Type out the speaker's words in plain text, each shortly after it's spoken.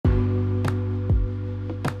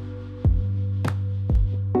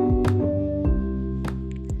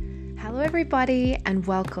everybody, and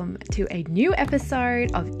welcome to a new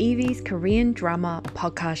episode of Evie's Korean Drama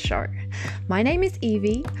Podcast Show. My name is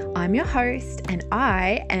Evie, I'm your host, and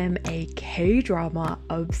I am a K-drama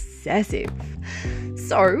obsessive.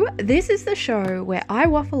 So, this is the show where I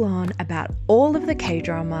waffle on about all of the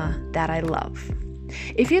K-drama that I love.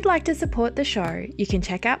 If you'd like to support the show, you can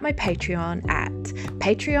check out my Patreon at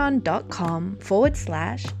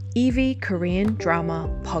patreon.com/Evie Korean Drama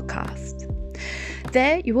Podcast.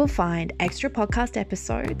 There you will find extra podcast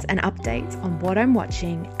episodes and updates on what I'm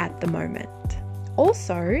watching at the moment.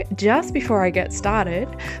 Also, just before I get started,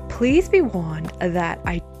 please be warned that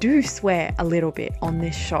I do swear a little bit on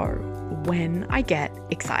this show when I get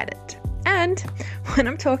excited. And when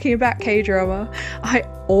I'm talking about K-drama, I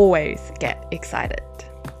always get excited.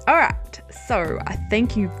 Alright, so I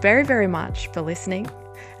thank you very, very much for listening,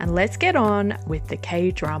 and let's get on with the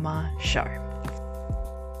K-drama show.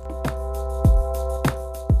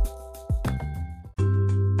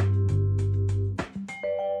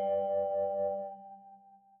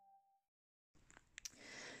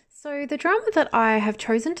 So the drama that I have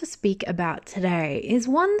chosen to speak about today is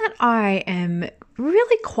one that I am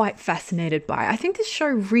really quite fascinated by. I think this show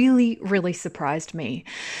really, really surprised me.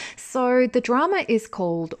 So the drama is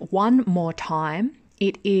called One More Time.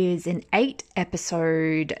 It is an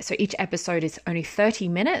 8-episode, so each episode is only 30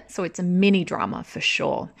 minutes, so it's a mini drama for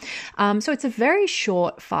sure. So it's a very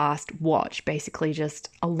short, fast watch, basically just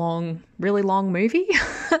a really long movie.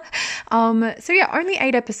 So yeah, only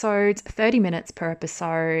 8 episodes, 30 minutes per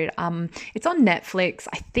episode. It's on Netflix.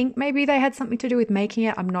 I think maybe they had something to do with making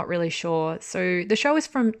it. I'm not really sure. So the show is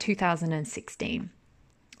from 2016.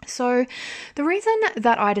 So the reason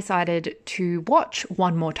that I decided to watch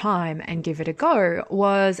One More Time and give it a go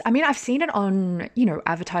was, I've seen it on,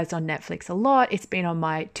 advertised on Netflix a lot. It's been on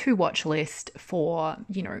my to-watch list for,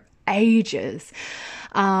 ages.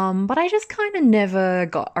 But I just kind of never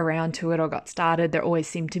got around to it or got started. There always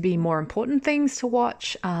seemed to be more important things to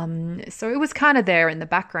watch. So it was kind of there in the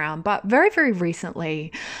background. But very, very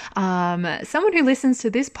recently, someone who listens to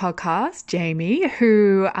this podcast, Jamie,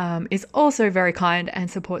 who is also very kind and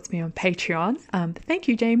supports me on Patreon. Thank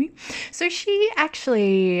you, Jamie. So she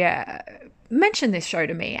actually mentioned this show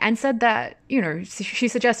to me and said that, she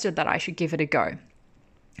suggested that I should give it a go.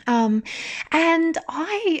 And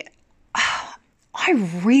I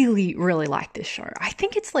really, really like this show. I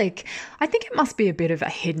think it must be a bit of a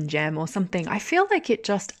hidden gem or something. I feel like it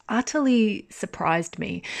just utterly surprised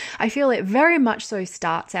me. I feel it very much so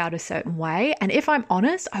starts out a certain way. And if I'm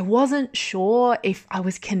honest, I wasn't sure if I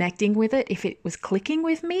was connecting with it, if it was clicking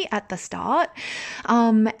with me at the start.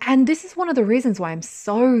 And this is one of the reasons why I'm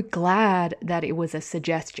so glad that it was a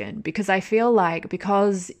suggestion, because I feel like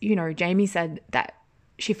because, Jamie said that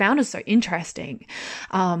she found it so interesting,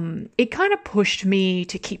 it kind of pushed me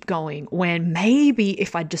to keep going, when maybe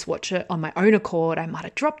if I'd just watch it on my own accord, I might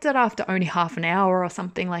have dropped it after only half an hour or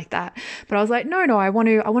something like that. But I was like, no, I want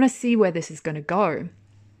to see where this is going to go.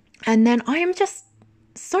 And then I am just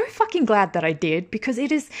so fucking glad that I did, because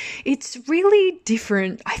it's really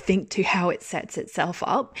different, I think, to how it sets itself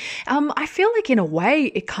up. I feel like in a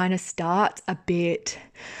way it kind of starts a bit,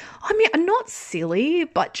 not silly,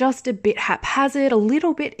 but just a bit haphazard, a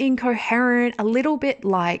little bit incoherent, a little bit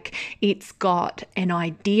like it's got an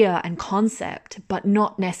idea and concept, but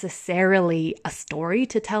not necessarily a story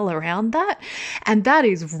to tell around that. And that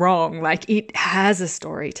is wrong. Like, it has a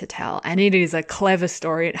story to tell, and it is a clever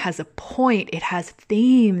story. It has a point. It has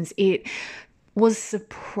themes. It was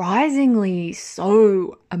surprisingly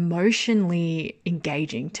so emotionally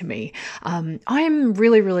engaging to me. I'm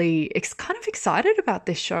really, really kind of excited about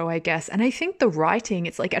this show, I guess. And I think the writing,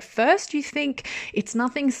 it's like at first you think it's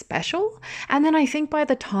nothing special. And then I think by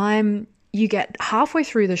the time you get halfway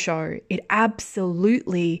through the show, it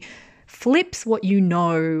absolutely flips what you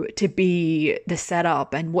know to be the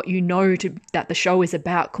setup and what you know that the show is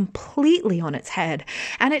about completely on its head.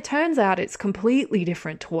 And it turns out it's completely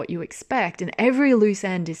different to what you expect. And every loose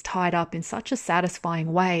end is tied up in such a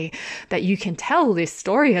satisfying way that you can tell this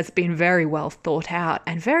story has been very well thought out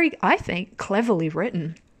and very, I think, cleverly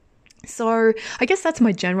written. So I guess that's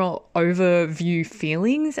my general overview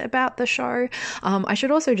feelings about the show. I should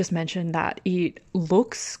also just mention that it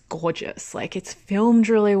looks gorgeous. Like, it's filmed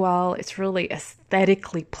really well. It's really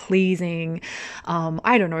aesthetically pleasing.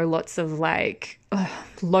 Lots of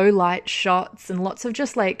low light shots and lots of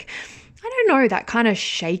just like I don't know, that kind of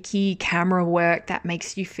shaky camera work that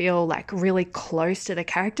makes you feel like really close to the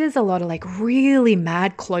characters. A lot of like really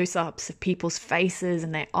mad close ups of people's faces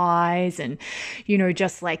and their eyes and,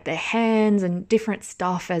 just like their hands and different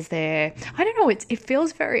stuff as they're, I don't know, it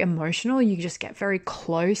feels very emotional. You just get very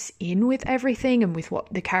close in with everything and with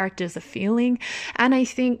what the characters are feeling. And I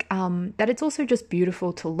think that it's also just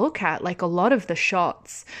beautiful to look at. Like a lot of the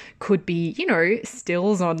shots could be,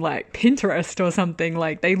 stills on like Pinterest or something.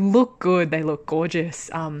 Like they look good. They look gorgeous.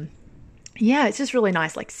 Yeah, it's just really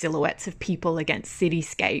nice, like silhouettes of people against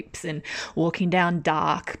cityscapes and walking down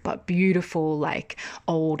dark but beautiful, like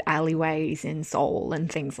old alleyways in Seoul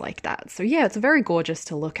and things like that. So yeah, it's very gorgeous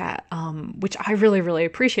to look at, which I really, really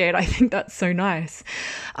appreciate. I think that's so nice.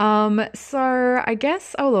 So I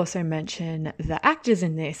guess I'll also mention the actors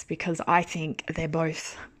in this because I think they're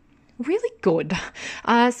both really good.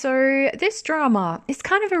 So this drama is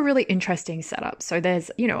kind of a really interesting setup. So there's,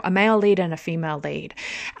 a male lead and a female lead.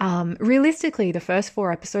 Realistically, the first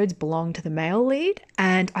 4 episodes belong to the male lead.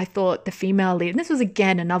 And I thought the female lead, and this was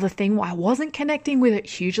again another thing why I wasn't connecting with it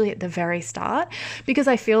hugely at the very start, because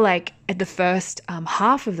I feel like at the first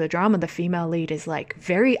half of the drama, the female lead is like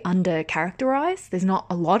very under characterized. There's not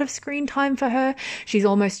a lot of screen time for her. She's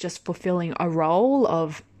almost just fulfilling a role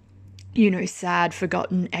of sad,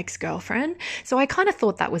 forgotten ex-girlfriend. So I kind of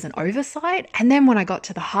thought that was an oversight. And then when I got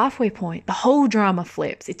to the halfway point, the whole drama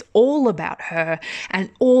flips. It's all about her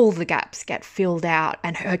and all the gaps get filled out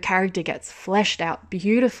and her character gets fleshed out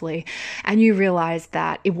beautifully. And you realize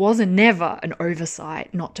that it wasn't never an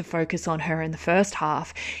oversight not to focus on her in the first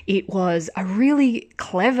half. It was a really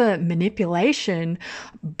clever manipulation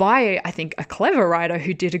by, I think, a clever writer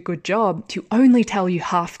who did a good job to only tell you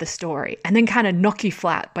half the story and then kind of knock you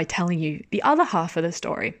flat by telling you the other half of the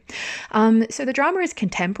story. So the drama is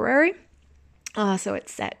contemporary. So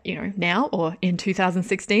it's set, now or in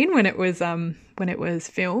 2016 when it was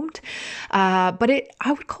filmed. But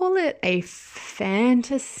I would call it a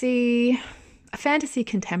fantasy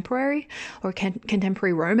contemporary, or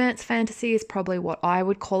contemporary romance fantasy is probably what I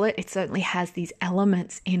would call it. It certainly has these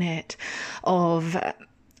elements in it of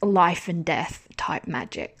life and death type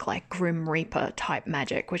magic, like Grim Reaper type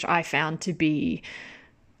magic, which I found to be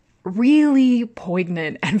really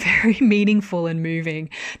poignant and very meaningful and moving.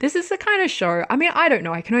 This is the kind of show, I mean, I don't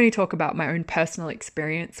know, I can only talk about my own personal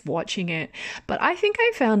experience watching it, but I think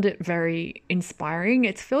I found it very inspiring.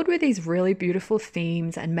 It's filled with these really beautiful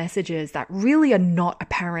themes and messages that really are not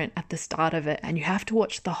apparent at the start of it, and you have to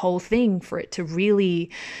watch the whole thing for it to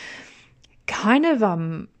really kind of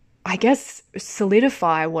I guess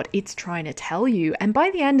solidify what it's trying to tell you. And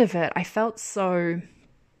by the end of it, I felt so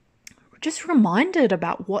just reminded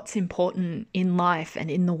about what's important in life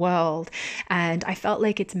and in the world. And I felt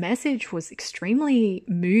like its message was extremely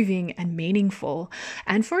moving and meaningful.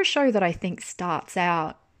 And for a show that I think starts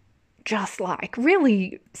out just like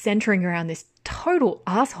really centering around this total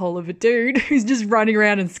asshole of a dude who's just running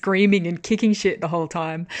around and screaming and kicking shit the whole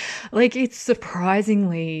time, like it's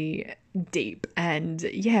surprisingly deep and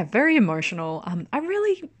yeah, very emotional. I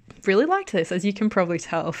really liked this, as you can probably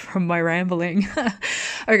tell from my rambling.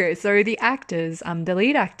 Okay, so the actors, the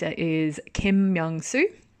lead actor is Kim Myung-soo.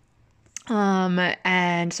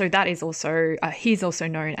 And so that is also, he's also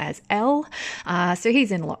known as L. So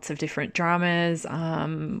he's in lots of different dramas.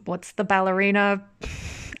 What's the ballerina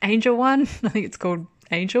angel one? I think it's called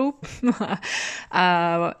Angel.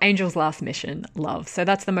 Angel's Last Mission, Love. So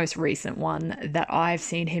that's the most recent one that I've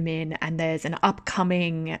seen him in. And there's an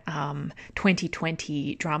upcoming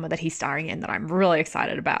 2020 drama that he's starring in that I'm really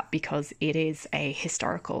excited about because it is a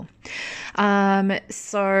historical. So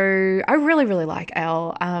I really, really like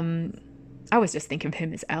Elle. I always just think of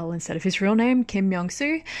him as L instead of his real name, Kim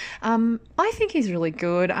Myung-soo. I think he's really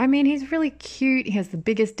good. I mean, he's really cute. He has the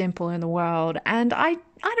biggest dimple in the world. And I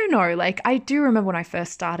don't know, like, I do remember when I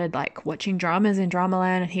first started, like, watching dramas in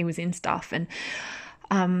Dramaland and he was in stuff. And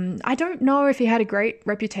I don't know if he had a great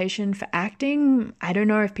reputation for acting. I don't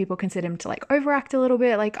know if people consider him to, like, overact a little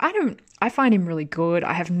bit. Like, I find him really good.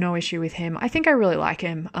 I have no issue with him. I think I really like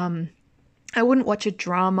him. I wouldn't watch a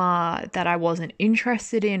drama that I wasn't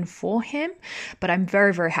interested in for him, but I'm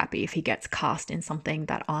very, very happy if he gets cast in something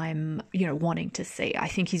that I'm, wanting to see. I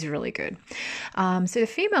think he's really good. So the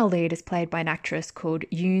female lead is played by an actress called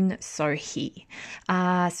Yoon So-hee.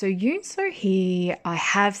 So Yoon So-hee, I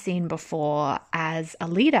have seen before as a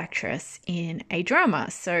lead actress in a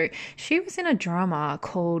drama. So she was in a drama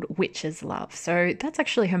called Witch's Love. So that's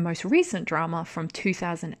actually her most recent drama from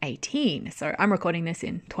 2018. So I'm recording this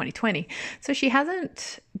in 2020. So she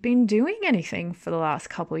hasn't been doing anything for the last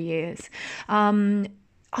couple of years.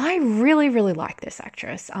 I really, really like this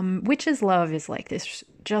actress. Witch's Love is like this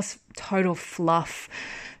just total fluff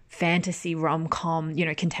fantasy rom-com,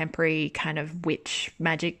 contemporary kind of witch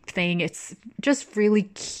magic thing. It's just really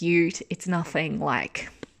cute. It's nothing like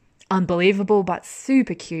unbelievable, but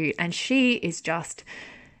super cute. And she is just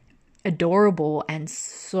adorable and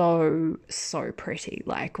so, so pretty,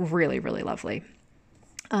 like really, really lovely.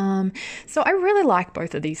 So I really like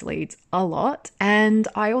both of these leads a lot. And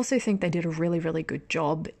I also think they did a really, really good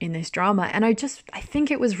job in this drama. And I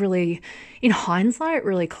think it was really, in hindsight,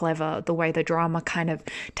 really clever the way the drama kind of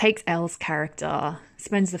takes Elle's character,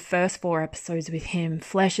 spends the first 4 episodes with him,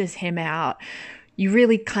 fleshes him out. You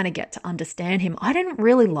really kind of get to understand him. I didn't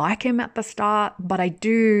really like him at the start, but I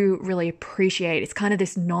do really appreciate it's kind of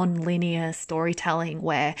this non-linear storytelling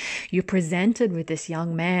where you're presented with this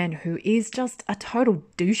young man who is just a total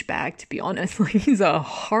douchebag, to be honest. Like, he's a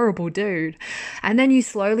horrible dude. And then you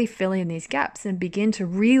slowly fill in these gaps and begin to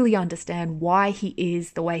really understand why he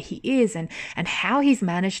is the way he is and how he's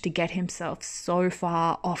managed to get himself so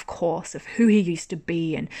far off course of who he used to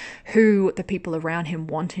be and who the people around him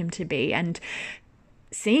want him to be. And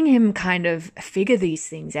seeing him kind of figure these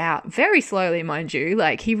things out very slowly, mind you,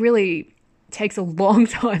 like he really takes a long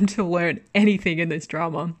time to learn anything in this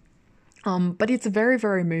drama. But it's very,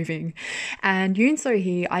 very moving. And Yoon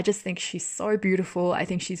So-hee, I just think she's so beautiful. I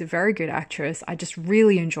think she's a very good actress. I just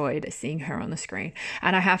really enjoyed seeing her on the screen.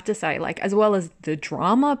 And I have to say, like, as well as the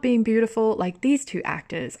drama being beautiful, like these 2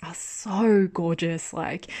 actors are so gorgeous.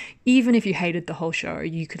 Like, even if you hated the whole show,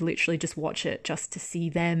 you could literally just watch it just to see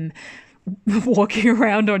them walking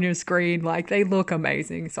around on your screen. Like, they look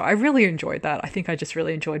amazing. So I really enjoyed that. I think I just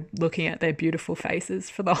really enjoyed looking at their beautiful faces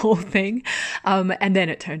for the whole thing. And then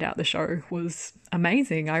it turned out the show was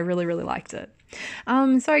amazing. I really, really liked it.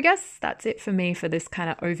 So I guess that's it for me for this kind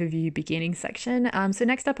of overview beginning section. So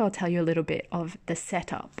next up, I'll tell you a little bit of the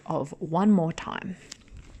setup of One More Time.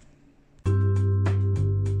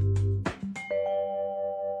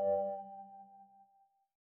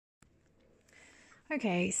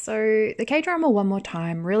 Okay, so the K-drama One More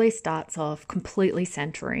Time really starts off completely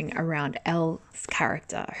centering around Elle's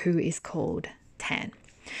character, who is called Tan.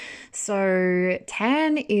 So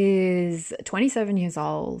Tan is 27 years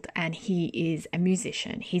old and he is a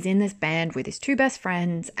musician. He's in this band with his 2 best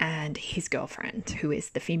friends and his girlfriend, who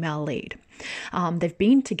is the female lead. They've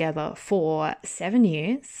been together for 7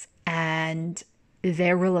 years and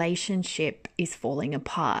their relationship is falling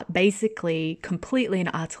apart, basically completely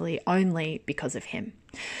and utterly only because of him.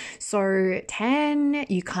 So Tan,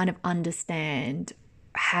 you kind of understand,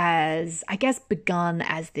 has, I guess, begun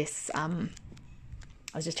as this, I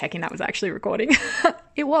was just checking that was actually recording.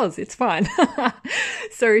 It's fine.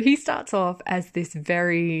 So he starts off as this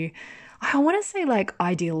very, I want to say like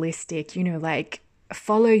idealistic, like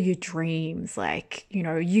follow your dreams, like,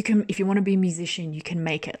 you can, if you want to be a musician, you can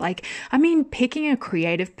make it. Like, I mean, picking a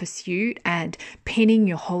creative pursuit and pinning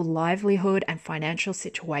your whole livelihood and financial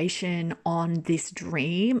situation on this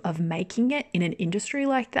dream of making it in an industry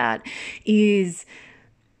like that is,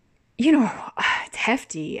 it's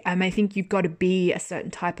hefty. I think you've got to be a certain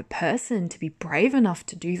type of person to be brave enough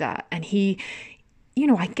to do that. And he,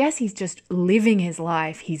 I guess he's just living his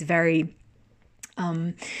life. He's very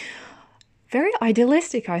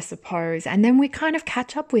idealistic, I suppose. And then we kind of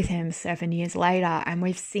catch up with him 7 years later, and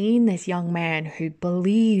we've seen this young man who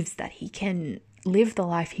believes that he can live the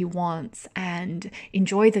life he wants and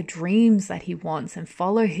enjoy the dreams that he wants and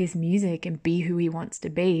follow his music and be who he wants to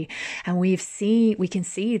be. And we can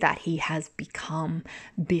see that he has become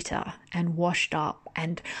bitter and washed up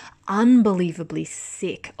and unbelievably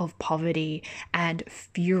sick of poverty and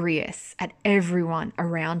furious at everyone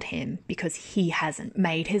around him because he hasn't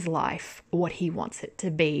made his life what he wants it to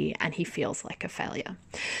be and he feels like a failure.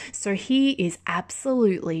 So he is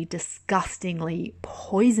absolutely disgustingly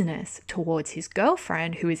poisonous towards his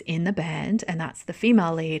girlfriend who is in the band, and that's the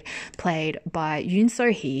female lead played by Yoon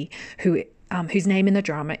So-hee, whose name in the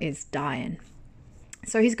drama is Diane.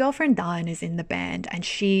 So his girlfriend Diane is in the band, and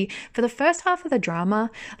she, for the first half of the drama,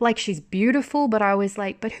 like, she's beautiful, but I was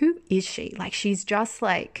like, but who is she? Like, she's just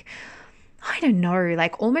like, I don't know,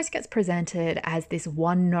 like almost gets presented as this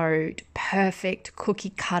one note, perfect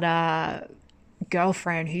cookie cutter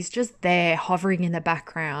girlfriend who's just there hovering in the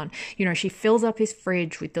background. She fills up his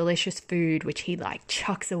fridge with delicious food, which he like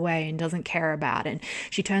chucks away and doesn't care about. And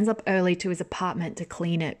she turns up early to his apartment to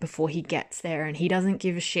clean it before he gets there, and he doesn't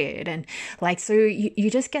give a shit. And like, so you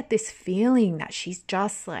just get this feeling that she's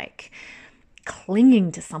just like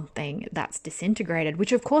clinging to something that's disintegrated,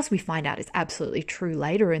 which of course we find out is absolutely true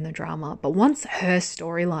later in the drama. But once her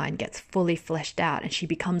storyline gets fully fleshed out and she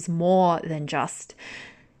becomes more than just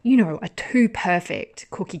a too perfect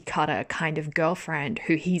cookie cutter kind of girlfriend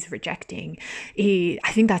who he's rejecting.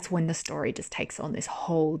 I think that's when the story just takes on this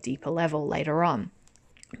whole deeper level later on.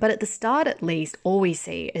 But at the start, at least, all we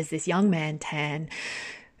see is this young man, Tan,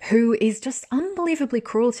 who is just unbelievably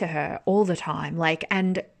cruel to her all the time.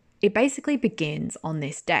 And it basically begins on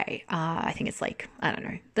this day. I think it's like, I don't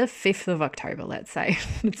know, the 5th of October, let's say.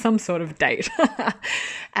 It's some sort of date.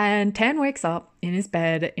 And Tan wakes up in his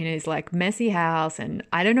bed in his like messy house, and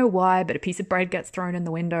I don't know why, but a piece of bread gets thrown in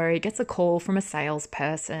the window. He gets a call from a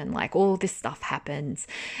salesperson, like all this stuff happens,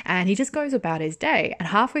 and he just goes about his day. And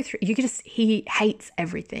halfway through, he hates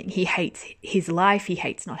everything. He hates his life. He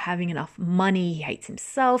hates not having enough money. He hates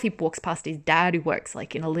himself. He walks past his dad, who works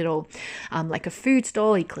like in a little, like a food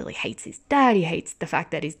stall. He clearly hates his dad. He hates the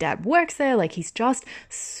fact that his dad works there. Like, he's just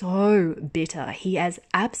so bitter. He has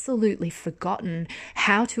absolutely forgotten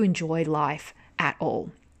how to enjoy life at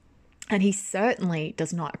all. And he certainly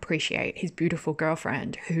does not appreciate his beautiful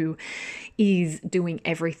girlfriend, who is doing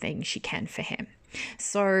everything she can for him.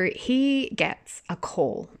 So he gets a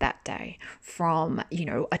call that day from,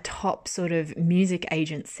 a top sort of music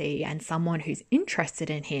agency and someone who's interested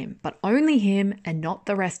in him, but only him and not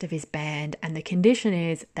the rest of his band. And the condition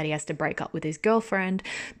is that he has to break up with his girlfriend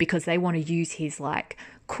because they want to use his like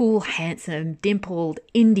cool, handsome, dimpled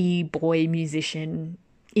indie boy musician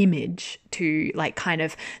image to like kind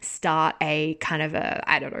of start a kind of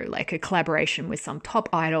I don't know, like a collaboration with some top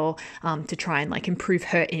idol to try and like improve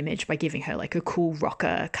her image by giving her like a cool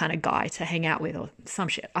rocker kind of guy to hang out with or some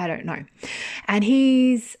shit. I don't know. And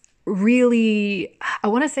he's really, I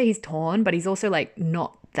want to say he's torn, but he's also like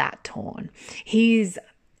not that torn. He's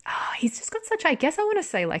just got such, I guess I want to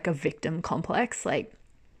say like a victim complex. Like,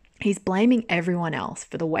 he's blaming everyone else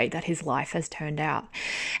for the way that his life has turned out.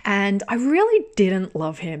 And I really didn't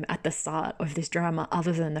love him at the start of this drama,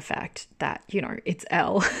 other than the fact that, it's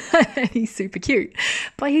Elle and he's super cute.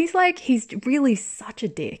 But he's really such a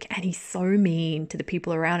dick, and he's so mean to the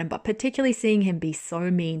people around him, but particularly seeing him be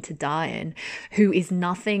so mean to Diane, who is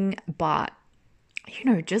nothing but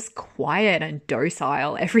just quiet and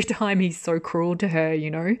docile every time he's so cruel to her,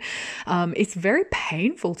 It's very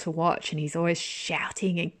painful to watch, and he's always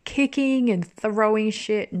shouting and kicking and throwing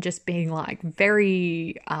shit and just being like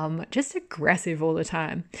very just aggressive all the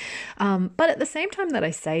time. But at the same time that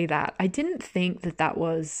I say that, I didn't think that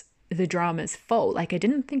was the drama's fault. Like, I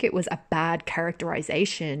didn't think it was a bad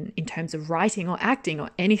characterization in terms of writing or acting or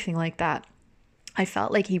anything like that. I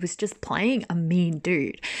felt like he was just playing a mean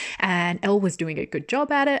dude, and Elle was doing a good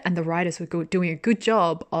job at it, and the writers were doing a good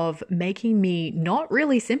job of making me not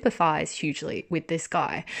really sympathize hugely with this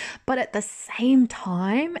guy. But at the same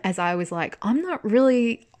time, as I was like, I'm not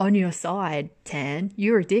really on your side, Tan,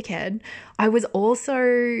 you're a dickhead, I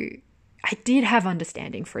did have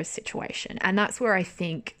understanding for his situation. And that's where I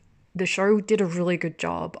think the show did a really good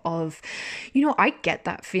job of, I get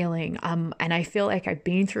that feeling. And I feel like I've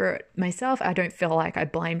been through it myself. I don't feel like I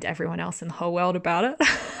blamed everyone else in the whole world about it.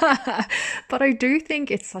 But I do think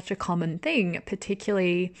it's such a common thing,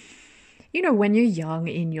 particularly, when you're young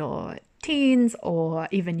in your teens or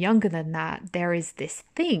even younger than that, there is this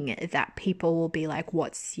thing that people will be like,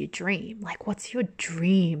 what's your dream? Like, what's your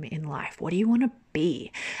dream in life? What do you want to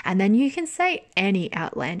be? And then you can say any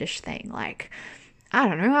outlandish thing like, I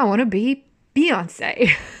don't know, I want to be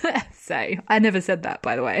Beyonce. Say, I never said that,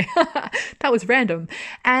 by the way. That was random.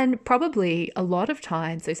 And probably a lot of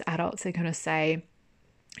times those adults are going to say,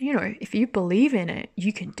 if you believe in it,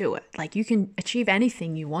 you can do it. Like, you can achieve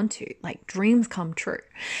anything you want to. Like, dreams come true.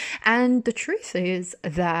 And the truth is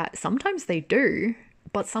that sometimes they do,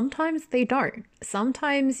 but sometimes they don't.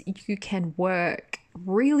 Sometimes you can work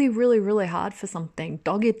really, really, really hard for something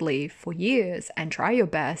doggedly for years and try your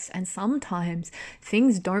best. And sometimes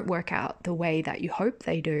things don't work out the way that you hope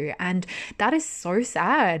they do. And that is so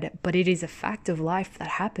sad, but it is a fact of life that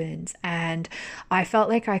happens. And I felt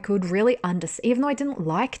like I could really understand, even though I didn't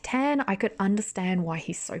like Tan, I could understand why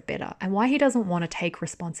he's so bitter and why he doesn't want to take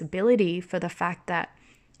responsibility for the fact that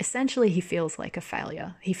essentially he feels like a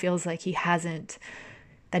failure. He feels like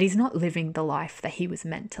that he's not living the life that he was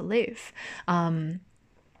meant to live.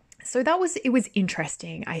 So it was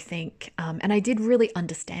interesting, I think. And I did really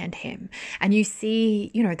understand him. And you see,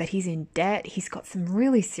 that he's in debt. He's got some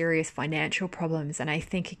really serious financial problems. And I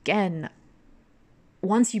think, again,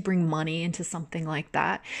 once you bring money into something like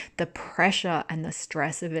that, the pressure and the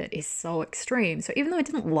stress of it is so extreme. So even though I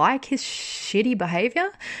didn't like his shitty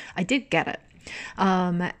behavior, I did get it.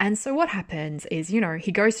 And so what happens is,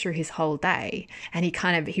 he goes through his whole day and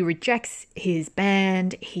he rejects his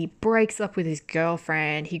band. He breaks up with his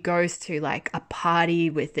girlfriend. He goes to like a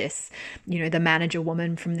party with this, the manager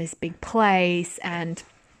woman from this big place. And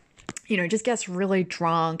just gets really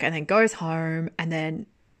drunk and then goes home, and then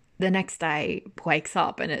the next day wakes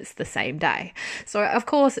up and it's the same day. So of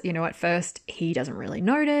course, at first he doesn't really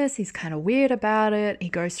notice. He's kind of weird about it. He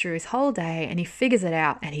goes through his whole day and he figures it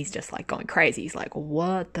out, and he's just like going crazy. He's like,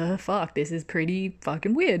 what the fuck? This is pretty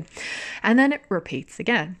fucking weird. And then it repeats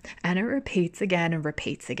again, and it repeats again and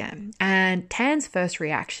repeats again. And Tan's first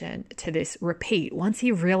reaction to this repeat, once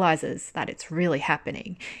he realizes that it's really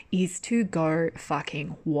happening, is to go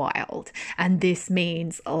fucking wild. And this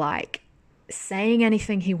means like saying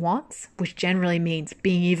anything he wants, which generally means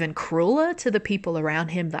being even crueler to the people around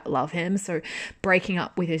him that love him. So breaking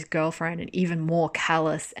up with his girlfriend in even more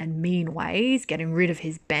callous and mean ways, getting rid of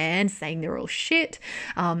his band, saying they're all shit,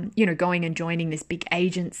 going and joining this big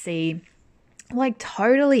agency, like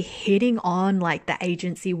totally hitting on like the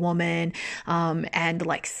agency woman, and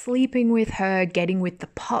like sleeping with her, getting with the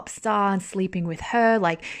pop star and sleeping with her.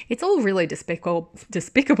 Like it's all really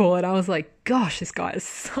despicable. And I was like, gosh, this guy is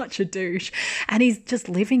such a douche. And he's just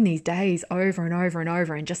living these days over and over and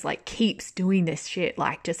over, and just like keeps doing this shit,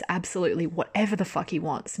 like just absolutely whatever the fuck he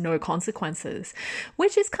wants, no consequences,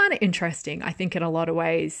 which is kind of interesting. I think in a lot of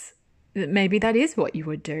ways, maybe that is what you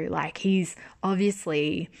would do. Like he's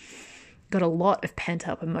obviously got a lot of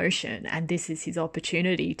pent-up emotion, and this is his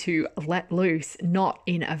opportunity to let loose, not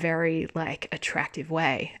in a very like attractive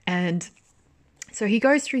way. And so he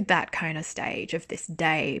goes through that kind of stage of this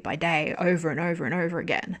day by day over and over and over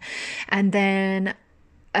again. And then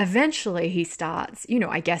eventually he starts,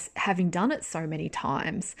 I guess having done it so many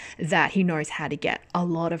times that he knows how to get a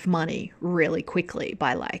lot of money really quickly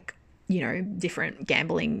by like, different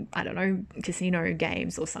gambling, I don't know, casino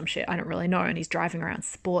games or some shit. I don't really know. And he's driving around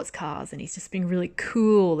sports cars, and he's just being really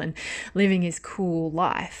cool and living his cool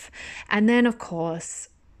life. And then, of course,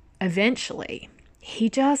 eventually he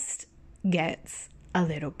just gets a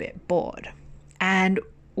little bit bored. And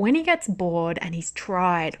when he gets bored and he's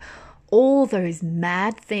tried all those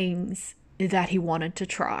mad things that he wanted to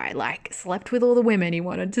try, like slept with all the women he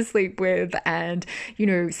wanted to sleep with, and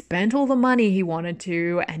spent all the money he wanted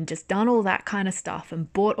to, and just done all that kind of stuff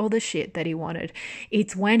and bought all the shit that he wanted,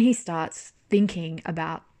 it's when he starts thinking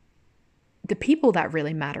about the people that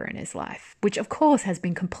really matter in his life, which of course has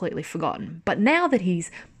been completely forgotten. But now that he's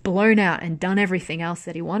blown out and done everything else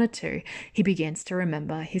that he wanted to, he begins to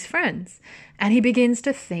remember his friends, and he begins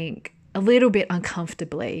to think a little bit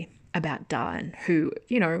uncomfortably about Dayan, who,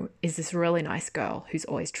 is this really nice girl who's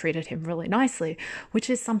always treated him really nicely, which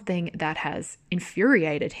is something that has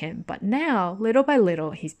infuriated him. But now, little by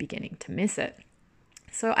little, he's beginning to miss it.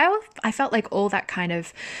 So I felt like all that kind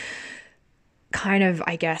of,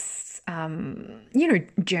 I guess,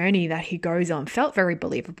 journey that he goes on felt very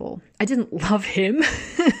believable. I didn't love him,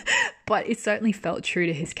 but it certainly felt true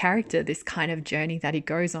to his character, this kind of journey that he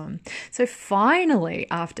goes on. So finally,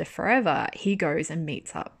 after forever, he goes and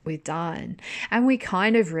meets up with Dayan. And we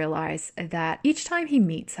kind of realize that each time he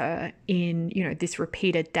meets her in, this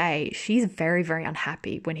repeated day, she's very, very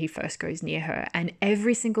unhappy when he first goes near her. And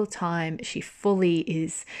every single time she fully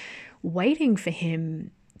is waiting for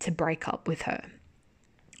him to break up with her.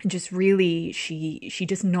 Just really, she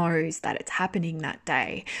just knows that it's happening that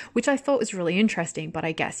day, which I thought was really interesting. But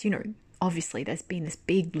I guess, obviously there's been this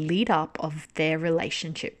big lead up of their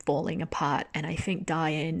relationship falling apart. And I think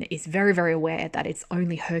Dayan is very, very aware that it's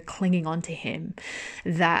only her clinging on to him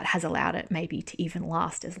that has allowed it maybe to even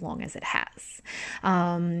last as long as it has.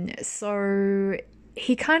 So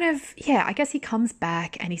he kind of, I guess he comes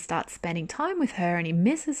back and he starts spending time with her, and he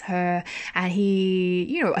misses her, and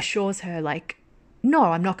he, assures her like, no,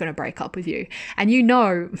 I'm not going to break up with you. And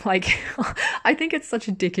like, I think it's such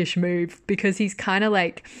a dickish move, because he's kind of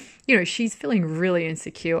like, she's feeling really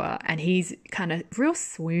insecure, and he's kind of real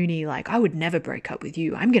swoony, like, I would never break up with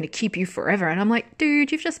you. I'm going to keep you forever. And I'm like,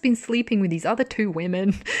 dude, you've just been sleeping with these other two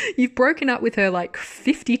women. You've broken up with her like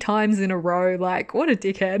 50 times in a row. Like, what a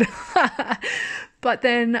dickhead. But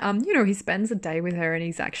then, he spends a day with her,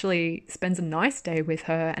 and spends a nice day with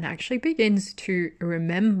her, and actually begins to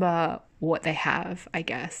remember what they have, I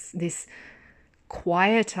guess, this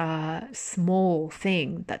quieter, small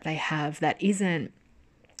thing that they have that isn't,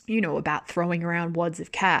 about throwing around wads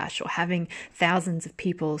of cash or having thousands of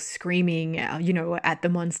people screaming, at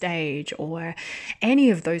them on stage or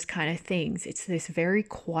any of those kind of things. It's this very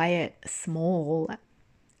quiet, small,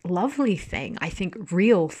 lovely thing, I think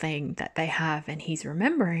real thing that they have, and he's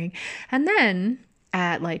remembering. And then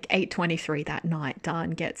at like 8:23 that night,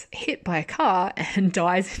 Dayan gets hit by a car and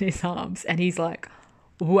dies in his arms, and he's like,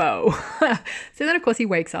 whoa. So then of course he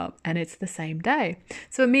wakes up and it's the same day.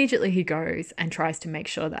 So immediately he goes and tries to make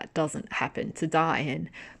sure that doesn't happen to Dayan.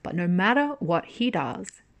 But no matter what he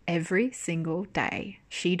does, every single day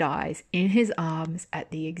she dies in his arms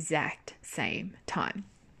at the exact same time.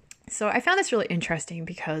 So I found this really interesting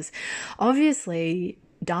because obviously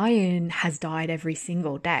Diane has died every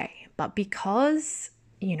single day, but because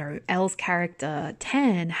Elle's character,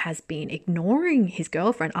 Tan, has been ignoring his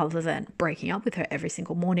girlfriend other than breaking up with her every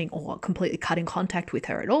single morning or completely cutting contact with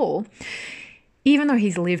her at all, even though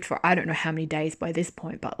he's lived for I don't know how many days by this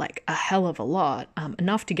point, but like a hell of a lot,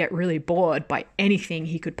 enough to get really bored by anything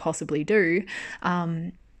he could possibly do,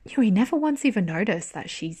 he never once even noticed that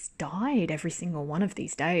she's died every single one of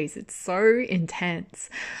these days. It's so intense.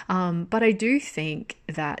 But I do think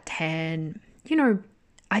that Tan,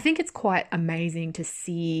 I think it's quite amazing to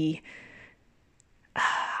see,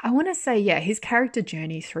 I want to say, his character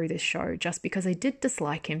journey through this show, just because I did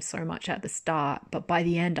dislike him so much at the start, but by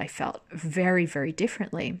the end I felt very, very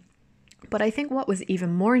differently. But I think what was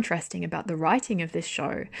even more interesting about the writing of this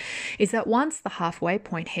show is that once the halfway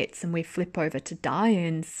point hits and we flip over to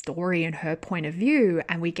Diane's story and her point of view,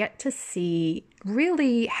 and we get to see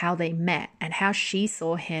really how they met and how she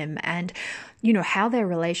saw him and, how their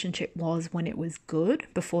relationship was when it was good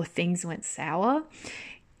before things went sour,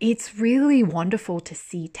 it's really wonderful to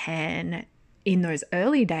see Tan in those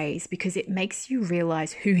early days because it makes you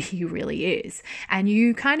realize who he really is. And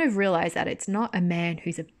you kind of realize that it's not a man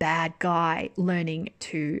who's a bad guy learning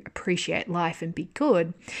to appreciate life and be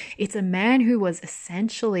good. It's a man who was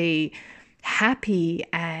essentially happy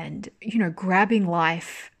and, grabbing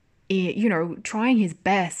life, trying his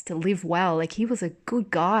best to live well. Like, he was a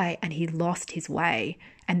good guy and he lost his way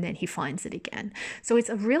and then he finds it again. So it's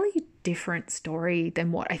a really different story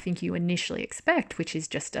than what I think you initially expect, which is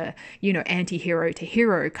just a, anti-hero to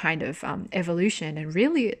hero kind of evolution. And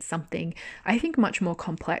really it's something I think much more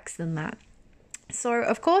complex than that. So,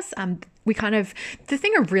 of course, the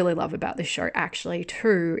thing I really love about this show actually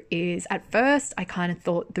too is at first I kind of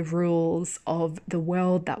thought the rules of the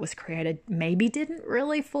world that was created maybe didn't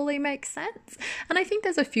really fully make sense. And I think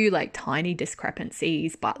there's a few like tiny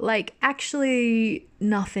discrepancies, but like actually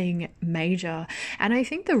nothing major. And I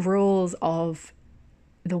think the rules of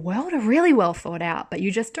the world are really well thought out, but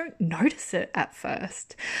you just don't notice it at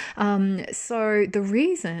first. So the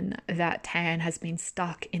reason that Tan has been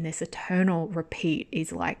stuck in this eternal repeat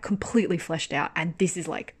is like completely fleshed out, and this is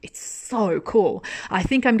like, it's so cool. I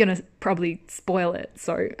think I'm going to probably spoil it,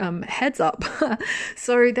 so heads up.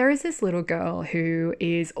 So there is this little girl who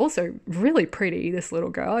is also really pretty, this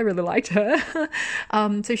little girl. I really liked her.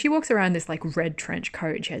 So she walks around this like red trench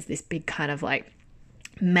coat. She has this big kind of like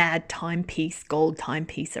mad timepiece, gold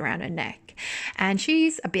timepiece around her neck. And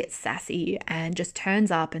she's a bit sassy and just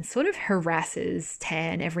turns up and sort of harasses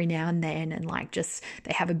Tan every now and then. And like just,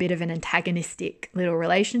 they have a bit of an antagonistic little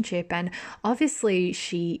relationship. And obviously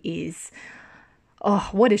she is,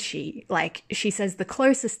 what is she? Like, she says the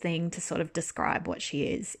closest thing to sort of describe what she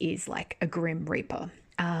is like a Grim Reaper.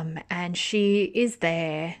 And she is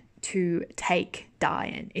there to take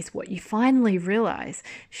Diane, is what you finally realize.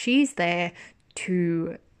 She's there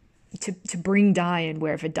to bring Diane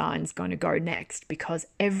wherever Diane's going to go next, because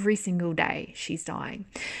every single day she's dying.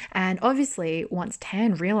 And obviously once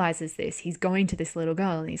Tan realizes this, he's going to this little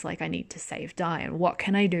girl and he's like, I need to save Diane. What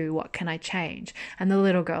can I do? What can I change? And the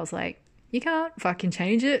little girl's like, you can't fucking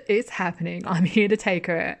change it. It's happening. I'm here to take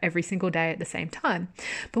her every single day at the same time.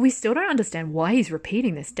 But we still don't understand why he's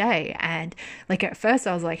repeating this day. And like at first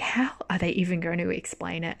I was like, how are they even going to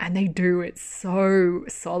explain it? And they do. It's so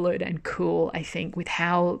solid and cool, I think, with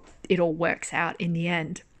how it all works out in the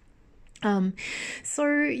end.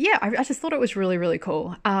 So yeah, I just thought it was really, really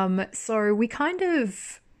cool. So we kind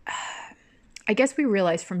of, I guess we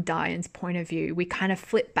realize from Diane's point of view, we kind of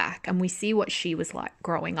flip back and we see what she was like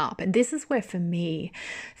growing up. And this is where, for me,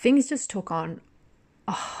 things just took on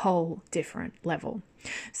a whole different level.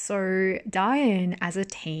 So Diane, as a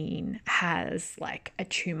teen, has like a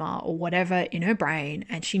tumor or whatever in her brain,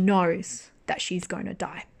 and she knows that she's going to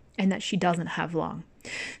die and that she doesn't have long.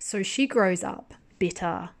 So she grows up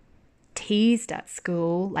bitter, teased at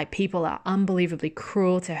school, like people are unbelievably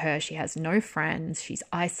cruel to her. She has no friends, she's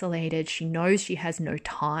isolated, she knows she has no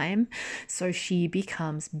time, so she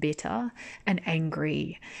becomes bitter and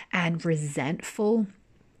angry and resentful.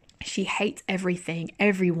 She hates everything,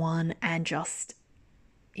 everyone, and just,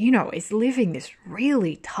 is living this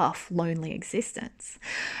really tough, lonely existence.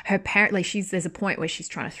 Her parent, there's a point where she's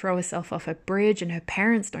trying to throw herself off a bridge and her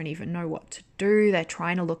parents don't even know what to do. They're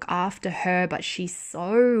trying to look after her, but she's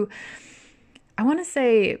so, I want to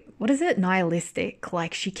say, what is it? Nihilistic.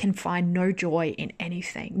 Like she can find no joy in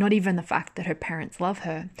anything, not even the fact that her parents love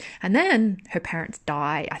her. And then her parents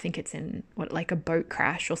die. I think it's in like a boat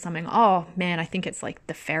crash or something. Oh man, I think it's like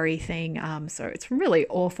the ferry thing. So it's really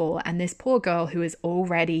awful. And this poor girl who is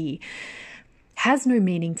already has no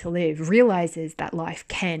meaning to live realizes that life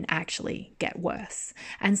can actually get worse.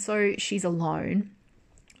 And so she's alone.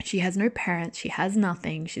 She has no parents, she has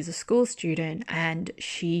nothing, she's a school student, and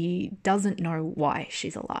she doesn't know why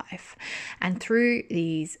she's alive. And through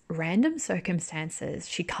these random circumstances,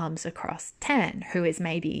 she comes across Tan, who is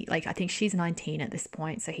maybe, like, I think she's 19 at this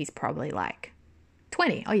point, so he's probably like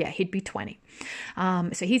 20. Oh yeah, he'd be 20.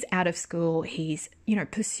 So he's out of school, he's,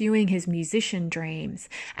 pursuing his musician dreams.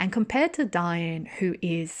 And compared to Diane, who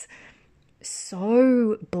is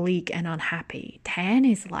so bleak and unhappy, Tan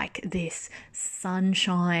is like this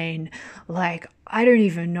sunshine, like, I don't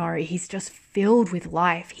even know, he's just filled with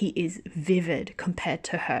life. He is vivid compared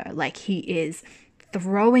to her. Like, he is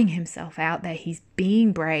throwing himself out there, he's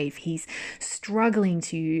being brave, he's struggling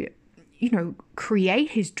to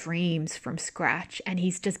create his dreams from scratch, and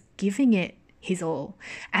he's just giving it his all.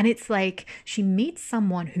 And it's like she meets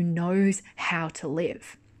someone who knows how to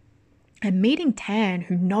live. And meeting Tan,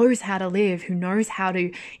 who knows how to live, who knows how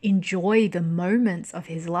to enjoy the moments of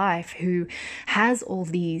his life, who has all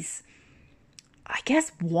these, I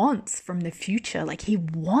guess, wants from the future, like he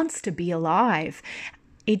wants to be alive.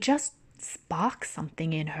 It just sparks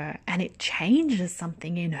something in her, and it changes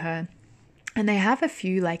something in her. And they have a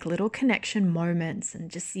few like little connection moments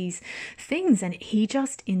and just these things, and he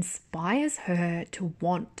just inspires her to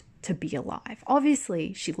want to be alive.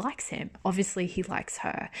 Obviously, she likes him. Obviously, he likes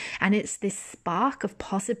her. And it's this spark of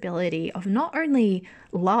possibility of not only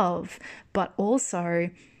love, but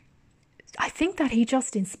also I think that he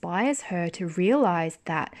just inspires her to realize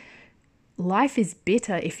that life is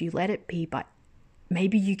bitter if you let it be, but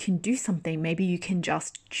maybe you can do something. Maybe you can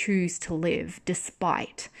just choose to live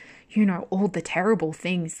despite, all the terrible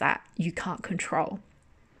things that you can't control.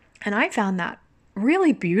 And I found that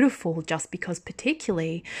really beautiful, just because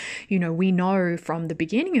particularly, we know from the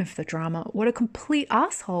beginning of the drama what a complete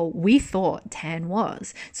asshole we thought Tan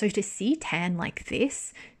was. So to see Tan like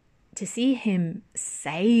this, to see him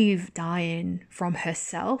save Diane from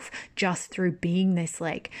herself just through being this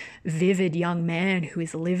like vivid young man who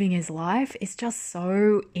is living his life, is just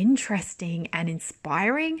so interesting and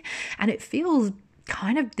inspiring. And it feels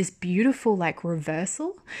kind of this beautiful like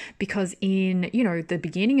reversal, because in the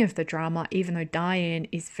beginning of the drama, even though Diane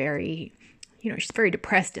is very she's very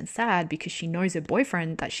depressed and sad because she knows her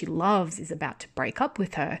boyfriend that she loves is about to break up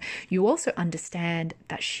with her, you also understand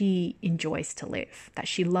that she enjoys to live, that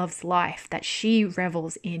she loves life, that she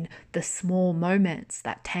revels in the small moments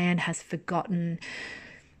that Tan has forgotten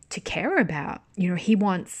to care about. He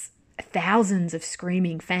wants thousands of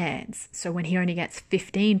screaming fans, so when he only gets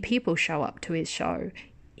 15 people show up to his show,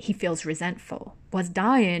 he feels resentful. Whereas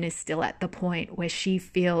Diane is still at the point where she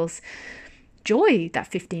feels joy that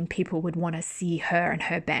 15 people would want to see her and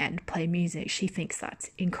her band play music. She thinks that's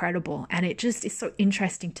incredible, and it just is so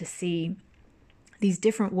interesting to see these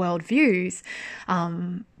different worldviews,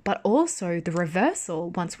 but also the reversal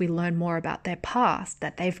once we learn more about their past,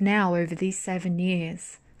 that they've now over these 7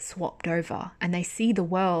 years swapped over and they see the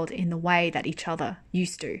world in the way that each other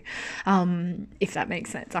used to, if that makes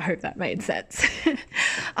sense. I hope that made sense.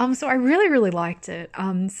 So I really liked it.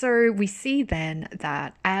 So we see then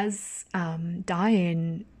that as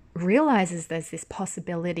Diane realizes there's this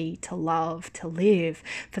possibility to love, to live,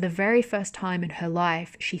 for the very first time in her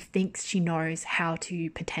life, she thinks she knows how to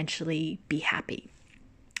potentially be happy.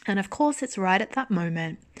 And of course, it's right at that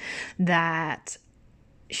moment that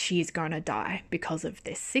she's going to die because of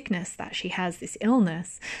this sickness that she has, this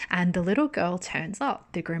illness. And the little girl turns up,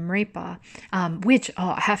 the Grim Reaper, which,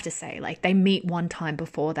 I have to say, like, they meet one time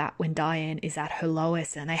before that when Diane is at her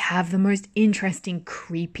lowest, and they have the most interesting,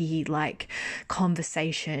 creepy, like,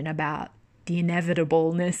 conversation about the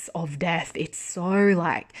inevitableness of death. It's so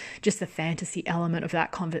like just the fantasy element of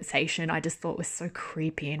that conversation I just thought was so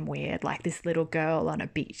creepy and weird, like this little girl on a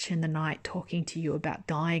beach in the night talking to you about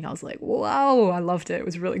dying. I was like, wow, I loved it. It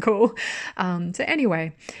was really cool. So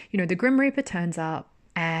anyway, the Grim Reaper turns up,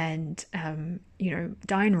 and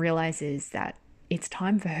Diane realizes that it's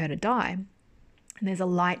time for her to die. And there's a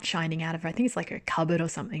light shining out of her. I think it's like a cupboard or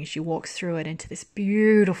something. She walks through it into this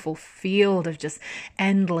beautiful field of just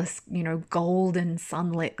endless, golden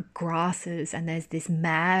sunlit grasses. And there's this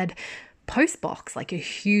mad post box, like a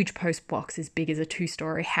huge post box as big as a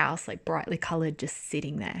 2-story house, like brightly colored, just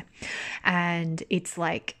sitting there. And it's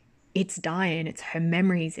like, it's Diane, it's her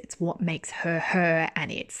memories, it's what makes her her.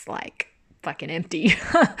 And it's like fucking empty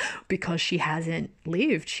because she hasn't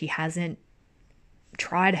lived. She hasn't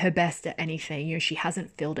tried her best at anything. She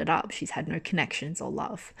hasn't filled it up. She's had no connections or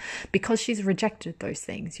love because she's rejected those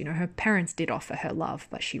things. Her parents did offer her love,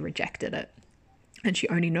 but she rejected it. And she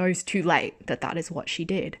only knows too late that that is what she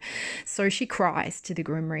did. So she cries to the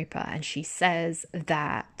Grim Reaper and she says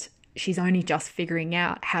that she's only just figuring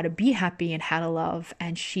out how to be happy and how to love.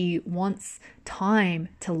 And she wants time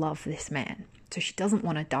to love this man. So she doesn't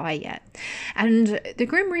want to die yet. And the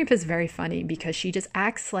Grim Reaper is very funny because she just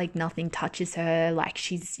acts like nothing touches her, like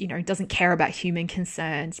she's, doesn't care about human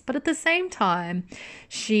concerns. But at the same time,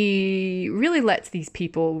 she really lets these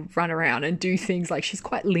people run around and do things, like she's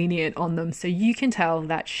quite lenient on them. So you can tell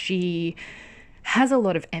that she has a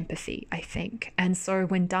lot of empathy, I think. And so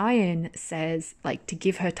when Diane says, like, to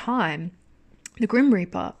give her time, the Grim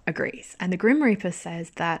Reaper agrees. And the Grim Reaper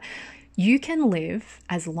says that you can live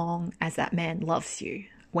as long as that man loves you.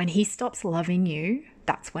 When he stops loving you,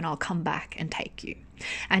 that's when I'll come back and take you.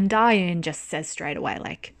 And Diane just says straight away,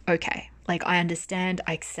 like, okay, like, I understand,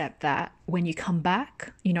 I accept that when you come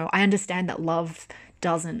back, I understand that love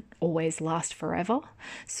doesn't always last forever.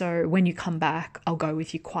 So when you come back, I'll go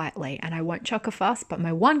with you quietly and I won't chuck a fuss. But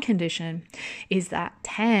my one condition is that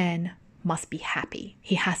Tan must be happy.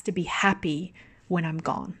 He has to be happy when I'm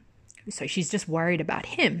gone. So she's just worried about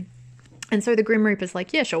him. And so the Grim Reaper's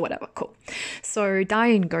like, yeah, sure, whatever, cool. So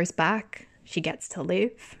Diane goes back. She gets to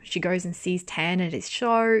live. She goes and sees Tan at his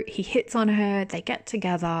show. He hits on her. They get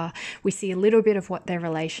together. We see a little bit of what their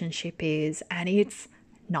relationship is. And it's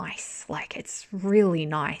nice. Like, it's really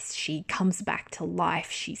nice. She comes back to life.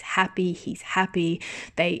 She's happy. He's happy.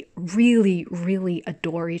 They really, really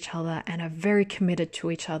adore each other and are very committed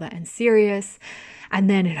to each other and serious. And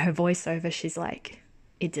then in her voiceover, she's like,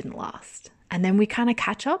 it didn't last. And then we kind of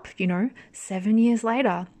catch up, 7 years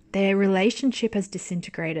later. Their relationship has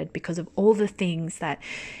disintegrated because of all the things that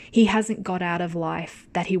he hasn't got out of life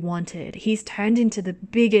that he wanted. He's turned into the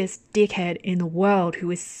biggest dickhead in the world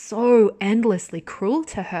who is so endlessly cruel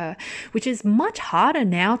to her, which is much harder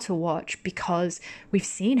now to watch because we've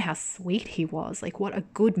seen how sweet he was, like what a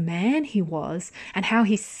good man he was, and how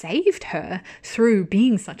he saved her through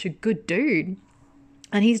being such a good dude.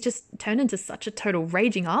 And he's just turned into such a total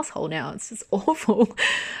raging asshole now. It's just awful.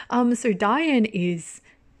 So Diane is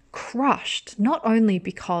crushed, not only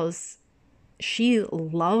because she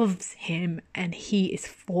loves him and he is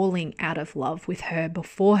falling out of love with her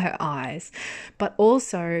before her eyes, but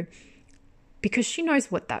also because she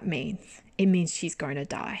knows what that means. It means she's going to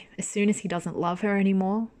die. As soon as he doesn't love her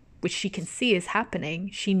anymore, which she can see is happening,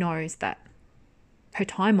 she knows that her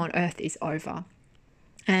time on earth is over.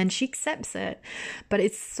 And she accepts it, but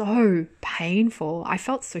it's so painful. I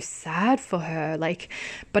felt so sad for her,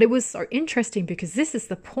 but it was so interesting because this is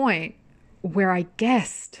the point where I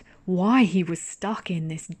guessed why he was stuck in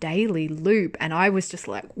this daily loop. And I was just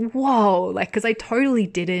like, whoa, because I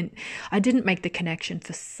didn't make the connection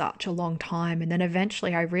for such a long time. And then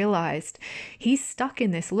eventually I realized he's stuck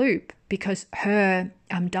in this loop because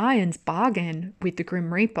Diane's bargain with the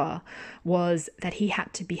Grim Reaper was that he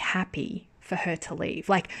had to be happy for her to leave.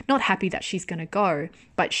 Not happy that she's going to go,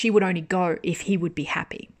 but she would only go if he would be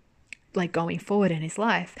happy, going forward in his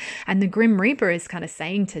life. And the Grim Reaper is kind of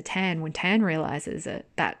saying to Tan, when Tan realizes it,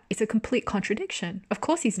 that it's a complete contradiction. Of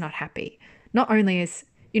course he's not happy. Not only is,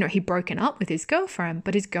 he broken up with his girlfriend,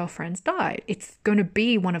 but his girlfriend's died. It's going to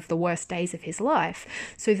be one of the worst days of his life.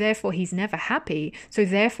 So therefore he's never happy. So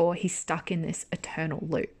therefore he's stuck in this eternal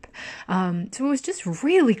loop. So it was just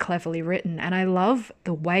really cleverly written. And I love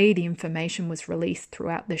the way the information was released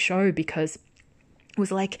throughout the show because it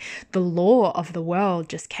was like the lore of the world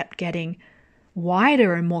just kept getting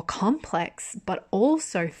wider and more complex, but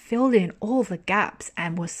also filled in all the gaps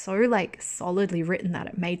and was so solidly written that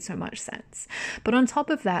it made so much sense. But on top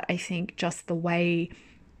of that, I think just the way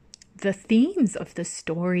the themes of the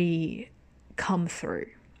story come through.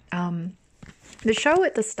 The show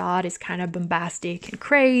at the start is kind of bombastic and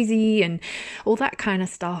crazy and all that kind of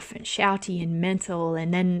stuff and shouty and mental.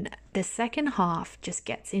 And then the second half just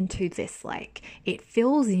gets into this, it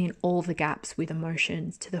fills in all the gaps with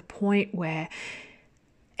emotions to the point where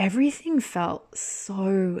everything felt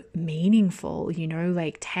so meaningful,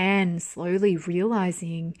 Tan slowly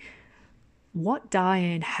realizing what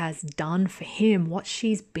Diane has done for him, what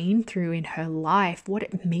she's been through in her life, what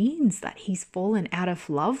it means that he's fallen out of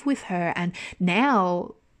love with her, and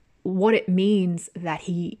now what it means that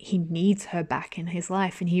he needs her back in his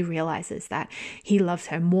life, and he realizes that he loves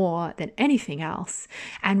her more than anything else,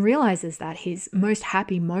 and realizes that his most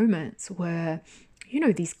happy moments were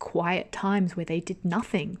these quiet times where they did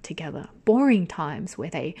nothing together, boring times where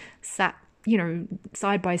they sat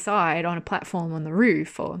side by side on a platform on the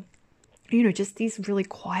roof, or just these really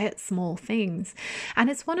quiet, small things. And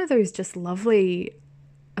it's one of those just lovely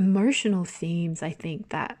emotional themes, I think,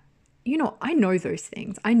 that, I know those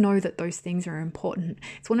things. I know that those things are important.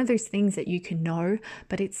 It's one of those things that you can know,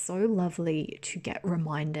 but it's so lovely to get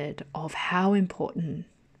reminded of how important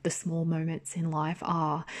the small moments in life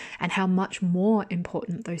are, and how much more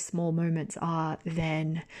important those small moments are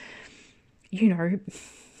than,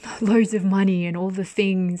 loads of money and all the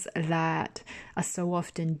things that are so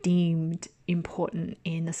often deemed important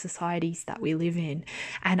in the societies that we live in.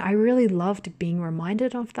 And I really loved being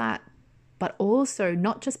reminded of that, but also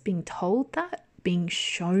not just being told that, being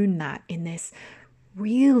shown that in this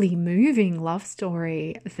really moving love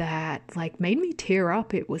story that made me tear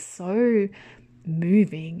up. It was so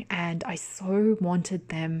moving, and I so wanted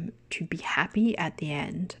them to be happy at the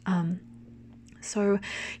end. So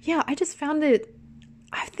yeah, I just found it,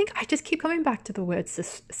 I think I just keep coming back to the word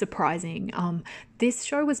surprising. This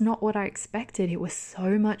show was not what I expected. It was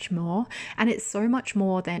so much more, and it's so much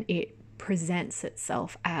more than it presents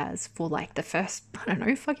itself as for the first,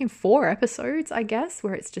 4 episodes, I guess,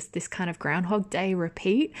 where it's just this kind of Groundhog Day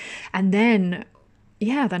repeat. And then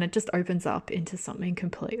it just opens up into something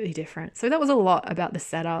completely different. So that was a lot about the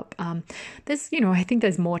setup. There's, I think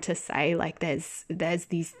there's more to say. There's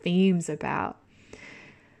these themes about,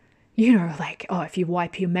 if you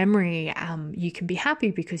wipe your memory, you can be happy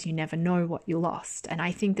because you never know what you lost. And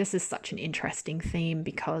I think this is such an interesting theme,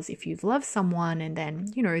 because if you've loved someone and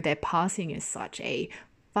then, their passing is such a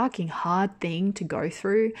fucking hard thing to go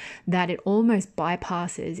through, that it almost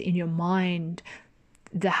bypasses in your mind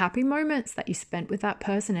the happy moments that you spent with that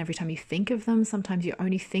person. Every time you think of them, sometimes you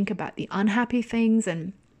only think about the unhappy things.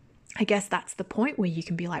 And I guess that's the point where you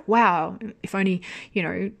can be like, wow, if only,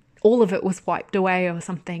 all of it was wiped away or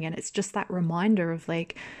something. And it's just that reminder of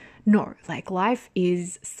no, life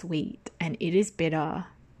is sweet and it is bitter,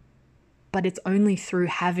 but it's only through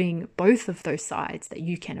having both of those sides that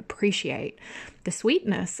you can appreciate the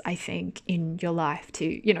sweetness, I think, in your life.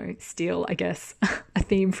 To, steal, I guess, a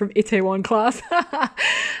theme from Itaewon Class.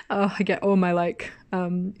 Oh, I get all my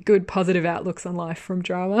good positive outlooks on life from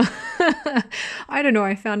drama. I don't know,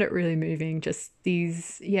 I found it really moving, just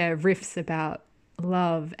these riffs about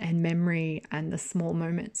love and memory and the small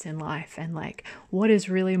moments in life, and what is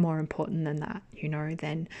really more important than that,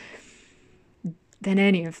 than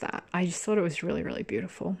any of that. I just thought it was really, really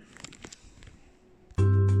beautiful.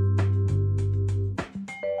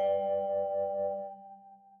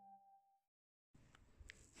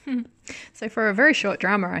 So for a very short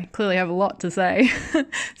drama, I clearly have a lot to say.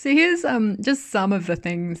 So here's just some of the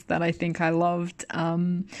things that I think I loved.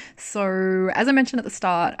 So as I mentioned at the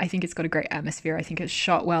start, I think it's got a great atmosphere. I think it's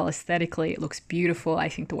shot well aesthetically. It looks beautiful. I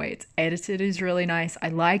think the way it's edited is really nice. I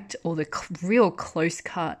liked all the real close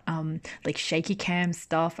cut, shaky cam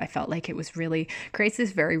stuff. I felt like it was really creates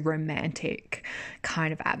this very romantic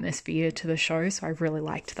kind of atmosphere to the show. So I really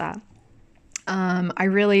liked that.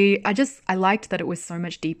 I liked that it was so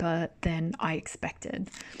much deeper than I expected.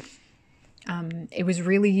 It was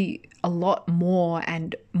really a lot more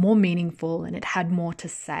and more meaningful, and it had more to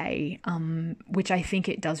say, which I think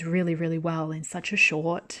it does really, really well in such a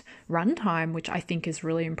short runtime, which I think is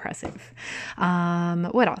really impressive.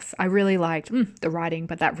 What else? I really liked the writing,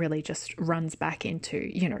 but that really just runs back into,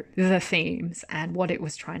 the themes and what it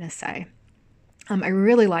was trying to say. I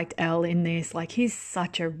really liked Elle in this. He's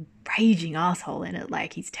such a raging asshole in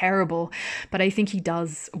it. He's terrible, but I think he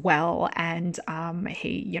does well, and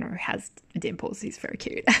he, has dimples. He's very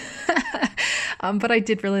cute. But I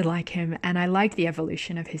did really like him, and I liked the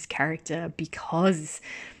evolution of his character, because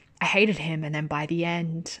I hated him, and then by the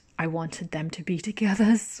end, I wanted them to be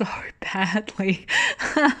together so badly.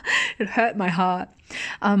 It hurt my heart.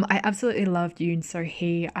 I absolutely loved Yoon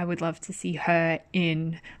So-hee. I would love to see her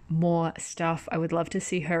in more stuff. I would love to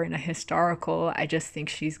see her in a historical. I just think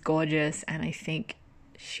she's gorgeous, and I think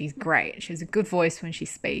she's great. She has a good voice when she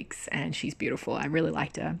speaks, and she's beautiful. I really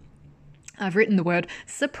liked her. I've written the word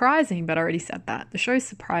surprising, but I already said that. The show's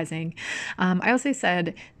surprising. I also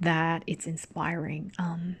said that it's inspiring.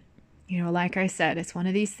 Like I said, it's one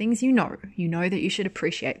of these things, you know that you should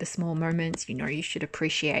appreciate the small moments. You should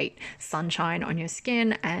appreciate sunshine on your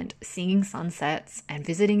skin and seeing sunsets and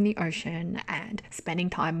visiting the ocean and spending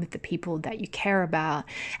time with the people that you care about.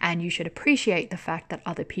 And you should appreciate the fact that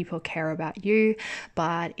other people care about you.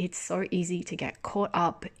 But it's so easy to get caught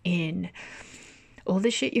up in all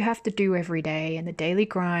the shit you have to do every day, and the daily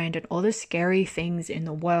grind, and all the scary things in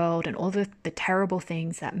the world, and all the terrible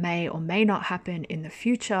things that may or may not happen in the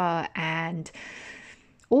future, and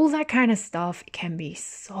all that kind of stuff can be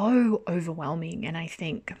so overwhelming. And I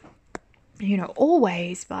think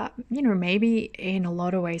always, but, maybe in a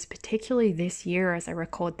lot of ways, particularly this year as I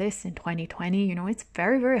record this in 2020, it's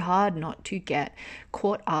very, very hard not to get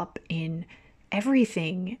caught up in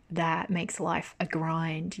everything that makes life a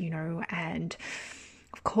grind, and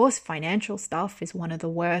of course, financial stuff is one of the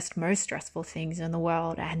worst, most stressful things in the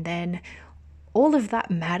world. And then all of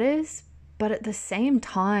that matters, but at the same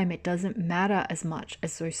time, it doesn't matter as much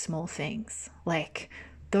as those small things. Like,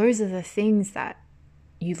 those are the things that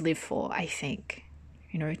you live for, I think,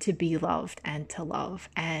 to be loved and to love.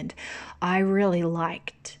 And I really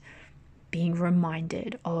liked being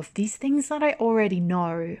reminded of these things that I already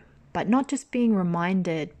know, but not just being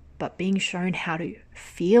reminded, but being shown how to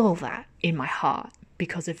feel that in my heart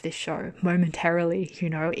because of this show momentarily.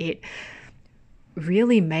 It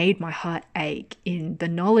really made my heart ache in the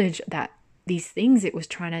knowledge that these things it was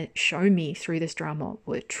trying to show me through this drama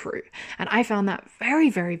were true. And I found that very,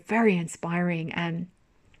 very, very inspiring. And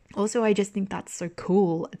also, I just think that's so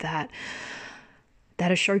cool that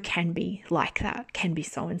a show can be like that, can be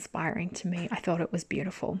so inspiring to me. I thought it was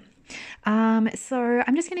beautiful. So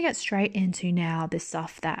I'm just going to get straight into now the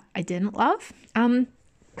stuff that I didn't love.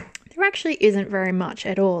 There actually isn't very much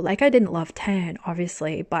at all. Like, I didn't love Tan,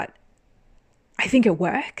 obviously, but I think it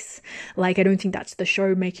works. Like, I don't think that's the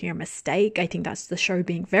show making a mistake. I think that's the show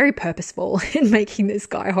being very purposeful in making this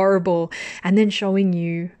guy horrible and then showing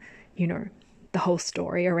you, the whole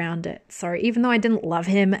story around it. So even though I didn't love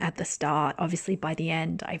him at the start, obviously by the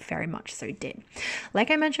end, I very much so did. Like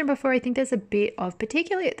I mentioned before, I think there's a bit of,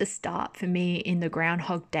 particularly at the start for me in the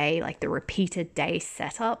Groundhog Day, like the repeated day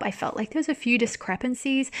setup, I felt like there's a few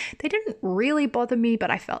discrepancies. They didn't really bother me, but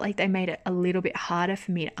I felt like they made it a little bit harder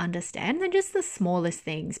for me to understand. They're just the smallest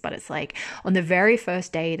things, but it's like on the very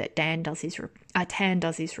first day that Tan does his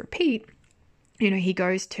repeat, he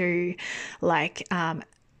goes to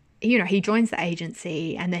he joins the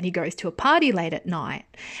agency and then he goes to a party late at night.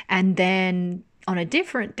 And then on a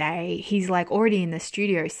different day, he's like already in the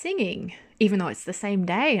studio singing, even though it's the same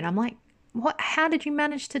day. And I'm like, how did you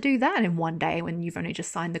manage to do that in one day when you've only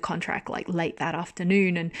just signed the contract like late that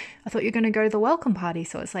afternoon? And I thought you were going to go to the welcome party.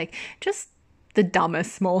 So it's like just the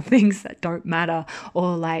dumbest small things that don't matter.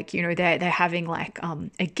 Or like, they're having like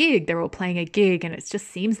a gig, they're all playing a gig and it just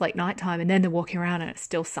seems like nighttime and then they're walking around and it's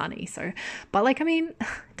still sunny. So, but like, it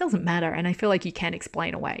doesn't matter. And I feel like you can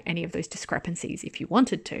explain away any of those discrepancies if you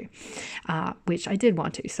wanted to, which I did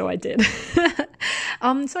want to, so I did.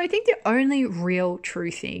 So I think the only real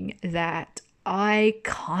true thing that I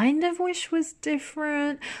kind of wish was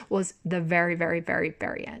different was the very, very, very,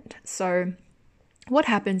 very end. So what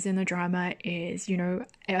happens in the drama is,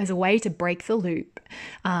 as a way to break the loop,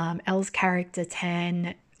 Elle's character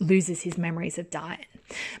Tan loses his memories of Diane,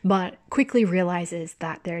 but quickly realizes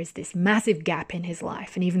that there is this massive gap in his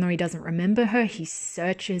life. And even though he doesn't remember her, he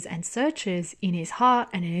searches and searches in his heart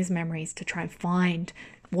and in his memories to try and find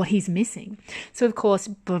what he's missing. So of course,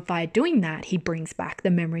 by doing that, he brings back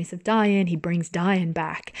the memories of Diane, he brings Diane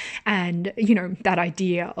back. And, that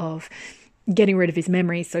idea of getting rid of his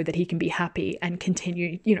memories so that he can be happy and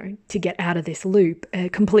continue, to get out of this loop,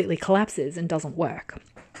 completely collapses and doesn't work.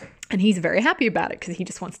 And he's very happy about it because he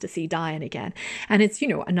just wants to see Diane again. And it's,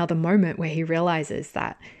 another moment where he realizes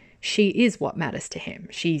that she is what matters to him.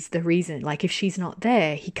 She's the reason. Like, if she's not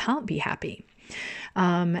there, he can't be happy.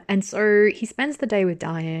 And so he spends the day with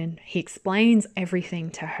Diane. He explains everything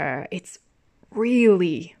to her. It's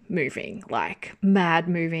really moving, like mad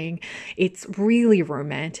moving. It's really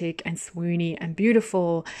romantic and swoony and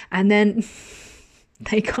beautiful. And then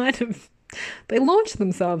they launch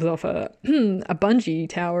themselves off a bungee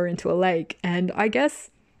tower into a lake, and I guess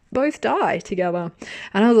both die together.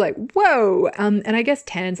 And I was like, whoa. And I guess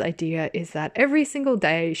Tan's idea is that every single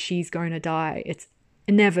day she's going to die. It's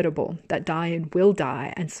inevitable that Diane will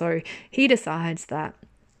die. And so he decides that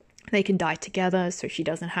they can die together so she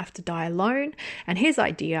doesn't have to die alone. And his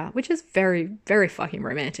idea, which is very, very fucking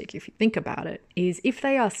romantic if you think about it, is if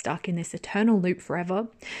they are stuck in this eternal loop forever,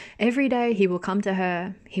 every day he will come to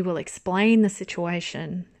her, he will explain the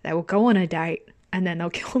situation, they will go on a date, and then they'll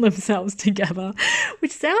kill themselves together,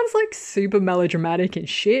 which sounds like super melodramatic and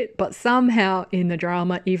shit, but somehow in the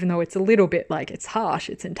drama, even though it's a little bit like it's harsh,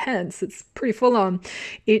 it's intense, it's pretty full on,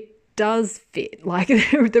 it does fit. Like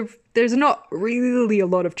there's not really a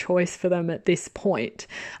lot of choice for them at this point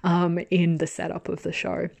in the setup of the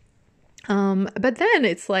show. But then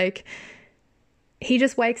it's like he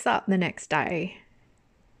just wakes up the next day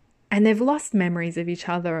and they've lost memories of each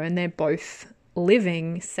other and they're both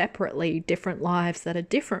living separately different lives that are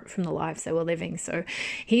different from the lives they were living. So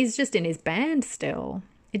he's just in his band still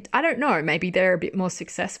I don't know, maybe they're a bit more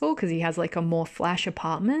successful because he has like a more flash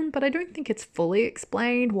apartment, but I don't think it's fully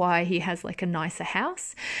explained why he has like a nicer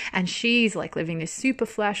house. And she's like living this super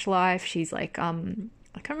flash life. She's like, I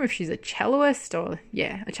can't remember if she's a celloist or,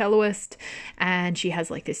 yeah, a celloist. And she has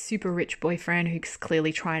like this super rich boyfriend who's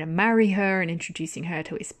clearly trying to marry her and introducing her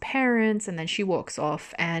to his parents. And then she walks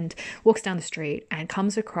off and walks down the street and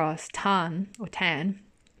comes across Tan,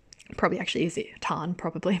 probably actually is it Tan,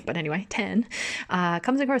 probably, but anyway, Tan,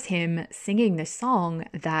 comes across him singing this song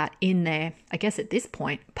that in their, I guess at this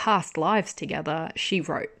point, past lives together, she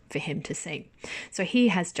wrote for him to sing. So he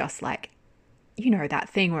has just like, you know, that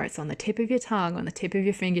thing where it's on the tip of your tongue, on the tip of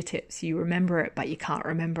your fingertips, you remember it, but you can't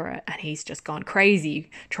remember it. And he's just gone crazy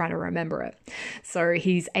trying to remember it. So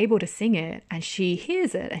he's able to sing it and she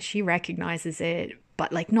hears it and she recognizes it,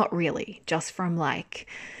 but like not really, just from like,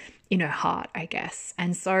 in her heart, I guess.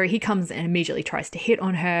 And so he comes and immediately tries to hit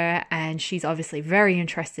on her, and she's obviously very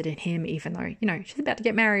interested in him, even though, you know, she's about to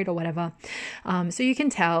get married or whatever. So you can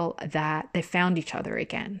tell that they found each other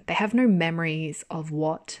again. They have no memories of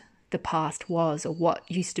what the past was or what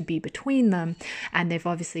used to be between them, and they've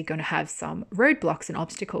obviously going to have some roadblocks and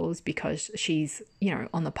obstacles because she's, you know,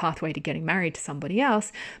 on the pathway to getting married to somebody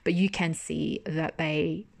else, but you can see that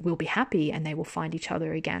they will be happy and they will find each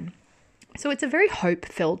other again. So it's a very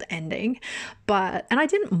hope-filled ending, and I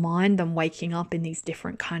didn't mind them waking up in these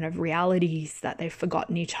different kind of realities that they've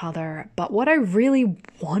forgotten each other. But what I really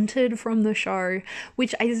wanted from the show,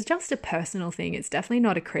 which is just a personal thing, it's definitely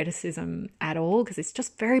not a criticism at all, because it's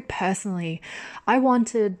just very personally, I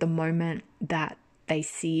wanted the moment that they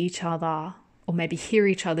see each other or maybe hear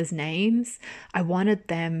each other's names, I wanted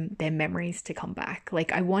their memories to come back.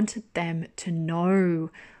 Like I wanted them to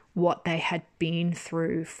know what they had been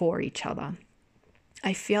through for each other.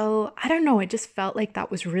 I don't know, it just felt like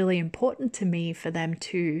that was really important to me for them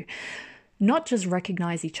to not just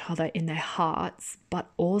recognize each other in their hearts,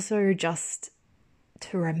 but also just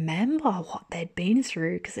to remember what they'd been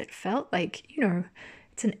through, because it felt like, you know,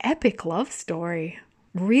 it's an epic love story,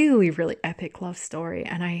 really, really epic love story.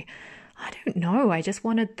 And I don't know, I just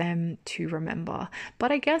wanted them to remember.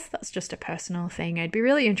 But I guess that's just a personal thing. I'd be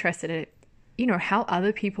really interested in, you know, how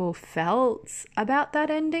other people felt about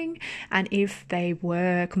that ending, and if they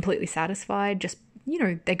were completely satisfied. Just, you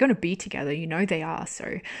know, they're going to be together, you know they are.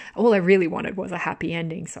 So all I really wanted was a happy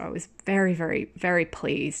ending. So I was very, very, very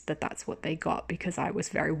pleased that that's what they got, because I was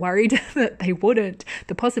very worried that they wouldn't.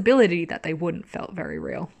 The possibility that they wouldn't felt very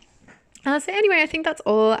real. So anyway, I think that's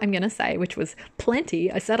all I'm going to say, which was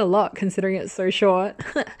plenty. I said a lot considering it's so short.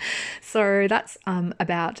 So that's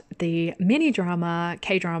about the mini drama,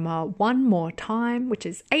 K-drama One More Time, which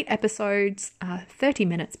is 8 episodes, 30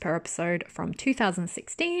 minutes per episode, from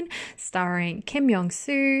 2016, starring Kim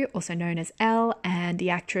Young-soo, also known as Elle, and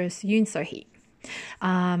the actress Yoon So-hee.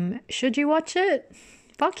 Should you watch it?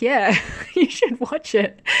 Fuck yeah, you should watch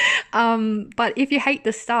it. But if you hate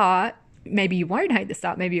the start, maybe you won't hate the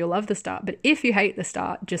start, maybe you'll love the start, but if you hate the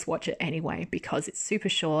start, just watch it anyway, because it's super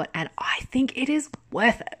short and I think it is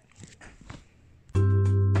worth it.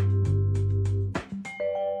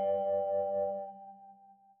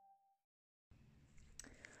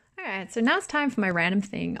 Alright, so now it's time for my random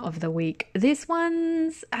thing of the week. This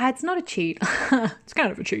one's, it's not a cheat. It's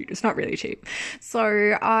kind of a cheat. It's not really a cheat. So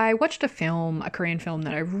I watched a Korean film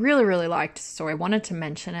that I really, really liked. So I wanted to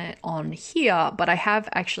mention it on here, but I have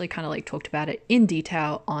actually kind of like talked about it in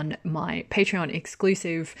detail on my Patreon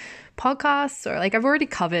exclusive podcast. So like I've already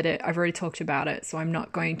covered it. I've already talked about it. So I'm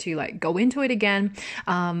not going to like go into it again.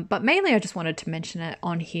 But mainly I just wanted to mention it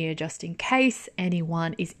on here just in case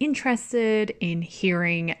anyone is interested in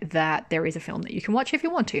hearing that there is a film that you can watch if you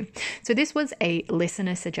want to. So this was a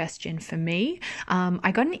listener suggestion for me.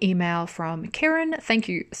 I got an email from Kieran. Thank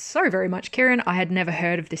you so very much, Kieran. I had never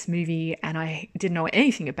heard of this movie and I didn't know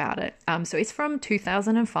anything about it. So it's from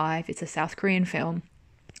 2005. It's a South Korean film.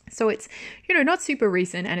 So it's, you know, not super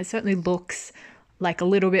recent, and it certainly looks like a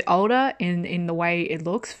little bit older in the way it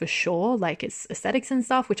looks, for sure, like its aesthetics and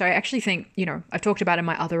stuff, which I actually think, you know, I've talked about in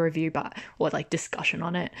my other review, or like discussion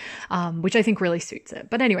on it, which I think really suits it.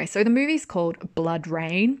 But anyway, so the movie's called Blood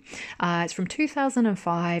Rain. It's from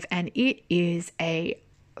 2005, and it is a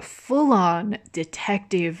full-on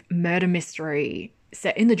detective murder mystery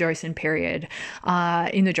set in the Joseon period,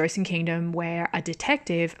 in the Joseon Kingdom, where a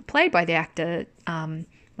detective played by the actor,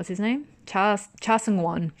 what's his name? Cha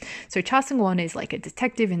Seung-won. So Cha Seung-won is like a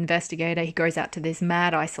detective investigator. He goes out to this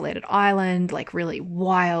mad, isolated island, like really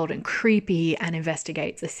wild and creepy, and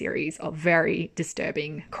investigates a series of very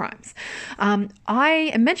disturbing crimes.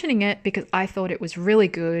 I am mentioning it because I thought it was really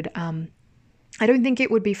good. I don't think it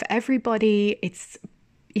would be for everybody. It's,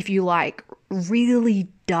 if you like really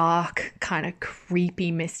dark, kind of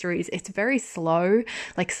creepy mysteries. It's very slow,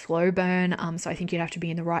 like slow burn. So I think you'd have to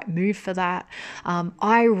be in the right mood for that.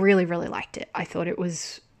 I really, really liked it. I thought it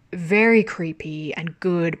was very creepy and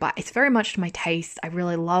good, but it's very much to my taste. I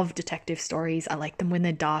really love detective stories. I like them when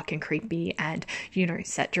they're dark and creepy and,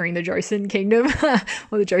 set during the Joseon Kingdom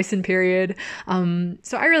or the Joseon period.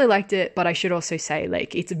 So I really liked it, but I should also say,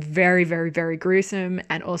 like, it's very, very, very gruesome.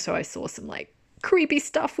 And also I saw some, like, creepy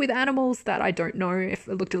stuff with animals that I don't know if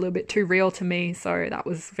it looked a little bit too real to me, so that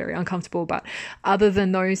was very uncomfortable. But other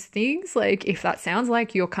than those things, like, if that sounds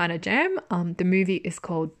like your kind of jam, the movie is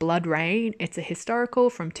called Blood Rain. It's a historical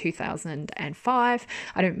from 2005.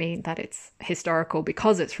 I don't mean that it's historical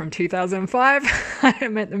because it's from 2005. I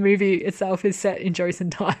meant the movie itself is set in Joseon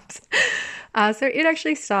times. So it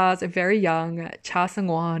actually stars a very young Cha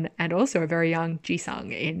Seung-won and also a very young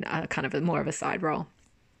Ji-sung in kind of more of a side role.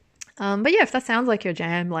 But yeah, if that sounds like your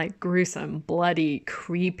jam, like gruesome, bloody,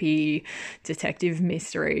 creepy detective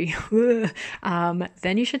mystery,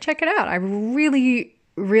 then you should check it out. I really,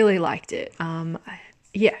 really liked it.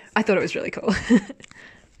 Yeah, I thought it was really cool.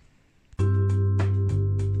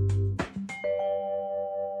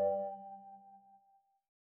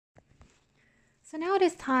 So now it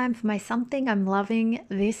is time for my Something I'm Loving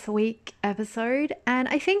This Week episode. And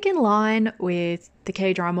I think in line with the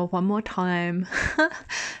K-drama One More Time,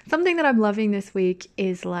 something that I'm loving this week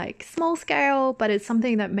is like small scale, but it's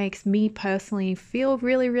something that makes me personally feel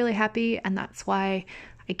really, really happy. And that's why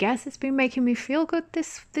I guess it's been making me feel good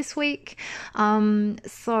this week.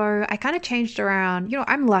 So I kind of changed around.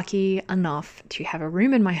 I'm lucky enough to have a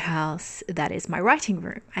room in my house that is my writing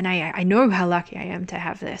room. And I know how lucky I am to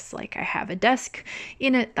have this. Like, I have a desk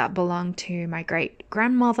in it that belonged to my great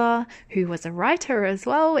grandmother, who was a writer as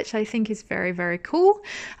well, which I think is very, very cool.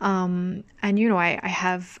 And I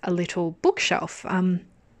have a little bookshelf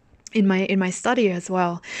in my study as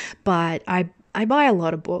well. But I buy a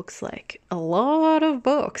lot of books, like a lot of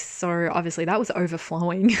books. So obviously that was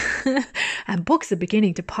overflowing and books are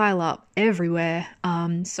beginning to pile up everywhere.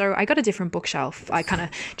 So I got a different bookshelf. I kind of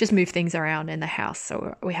just moved things around in the house.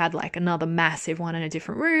 So we had like another massive one in a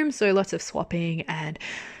different room. So lots of swapping and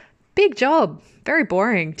big job. Very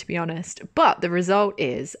boring, to be honest. But the result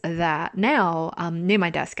is that now near my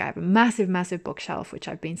desk, I have a massive, massive bookshelf, which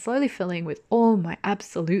I've been slowly filling with all my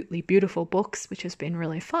absolutely beautiful books, which has been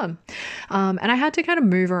really fun. And I had to kind of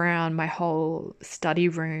move around my whole study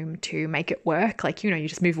room to make it work. Like, you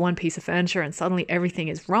just move one piece of furniture and suddenly everything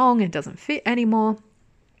is wrong and doesn't fit anymore.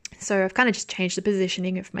 So I've kind of just changed the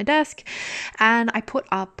positioning of my desk and I put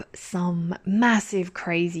up some massive,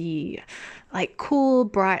 crazy, like cool,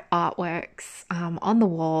 bright artworks on the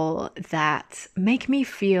wall that make me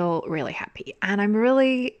feel really happy. And I'm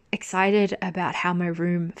really excited about how my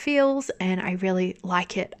room feels and I really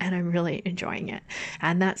like it and I'm really enjoying it.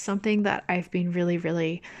 And that's something that I've been really,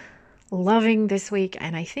 really loving this week,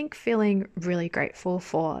 and I think feeling really grateful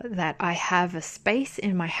for that I have a space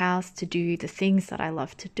in my house to do the things that I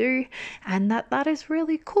love to do, and that is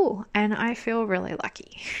really cool, and I feel really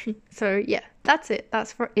lucky. So yeah, that's it.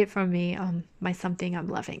 That's it from me. My Something I'm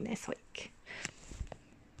Loving this week.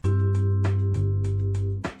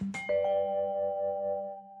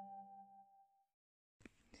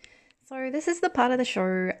 So this is the part of the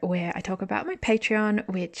show where I talk about my Patreon,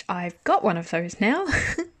 which I've got one of those now.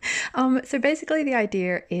 So basically the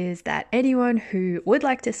idea is that anyone who would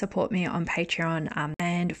like to support me on Patreon,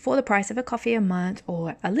 and for the price of a coffee a month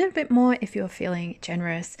or a little bit more if you're feeling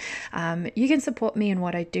generous, you can support me in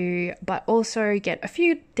what I do, but also get a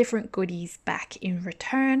few different goodies back in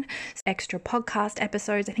return. Extra podcast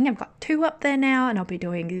episodes. I think I've got 2 up there now, and I'll be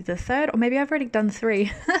doing the 3rd, or maybe I've already done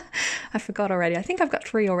 3. I forgot already. I think I've got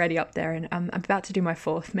 3 already up there, and I'm about to do my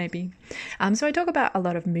 4th maybe. So I talk about a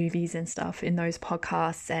lot of movies and stuff in those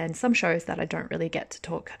podcasts and some shows that I don't really get to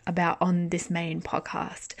talk about on this main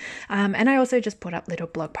podcast. And I also just put up little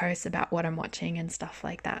blog posts about what I'm watching and stuff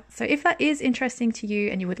like that. So if that is interesting to you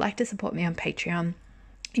and you would like to support me on Patreon,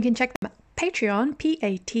 you can check them out. Patreon,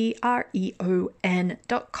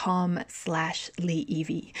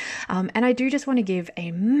 patreon.com/LeeEvie. And I do just want to give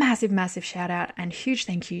a massive, massive shout out and huge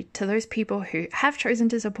thank you to those people who have chosen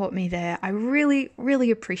to support me there. I really, really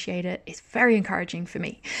appreciate it. It's very encouraging for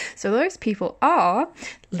me. So those people are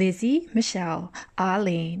Lizzie, Michelle,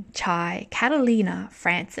 Arlene, Chai, Catalina,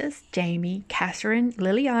 Francis, Jamie, Catherine,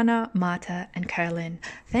 Liliana, Marta, and Curlin.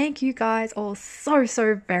 Thank you guys all so,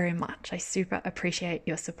 so very much. I super appreciate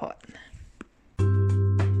your support.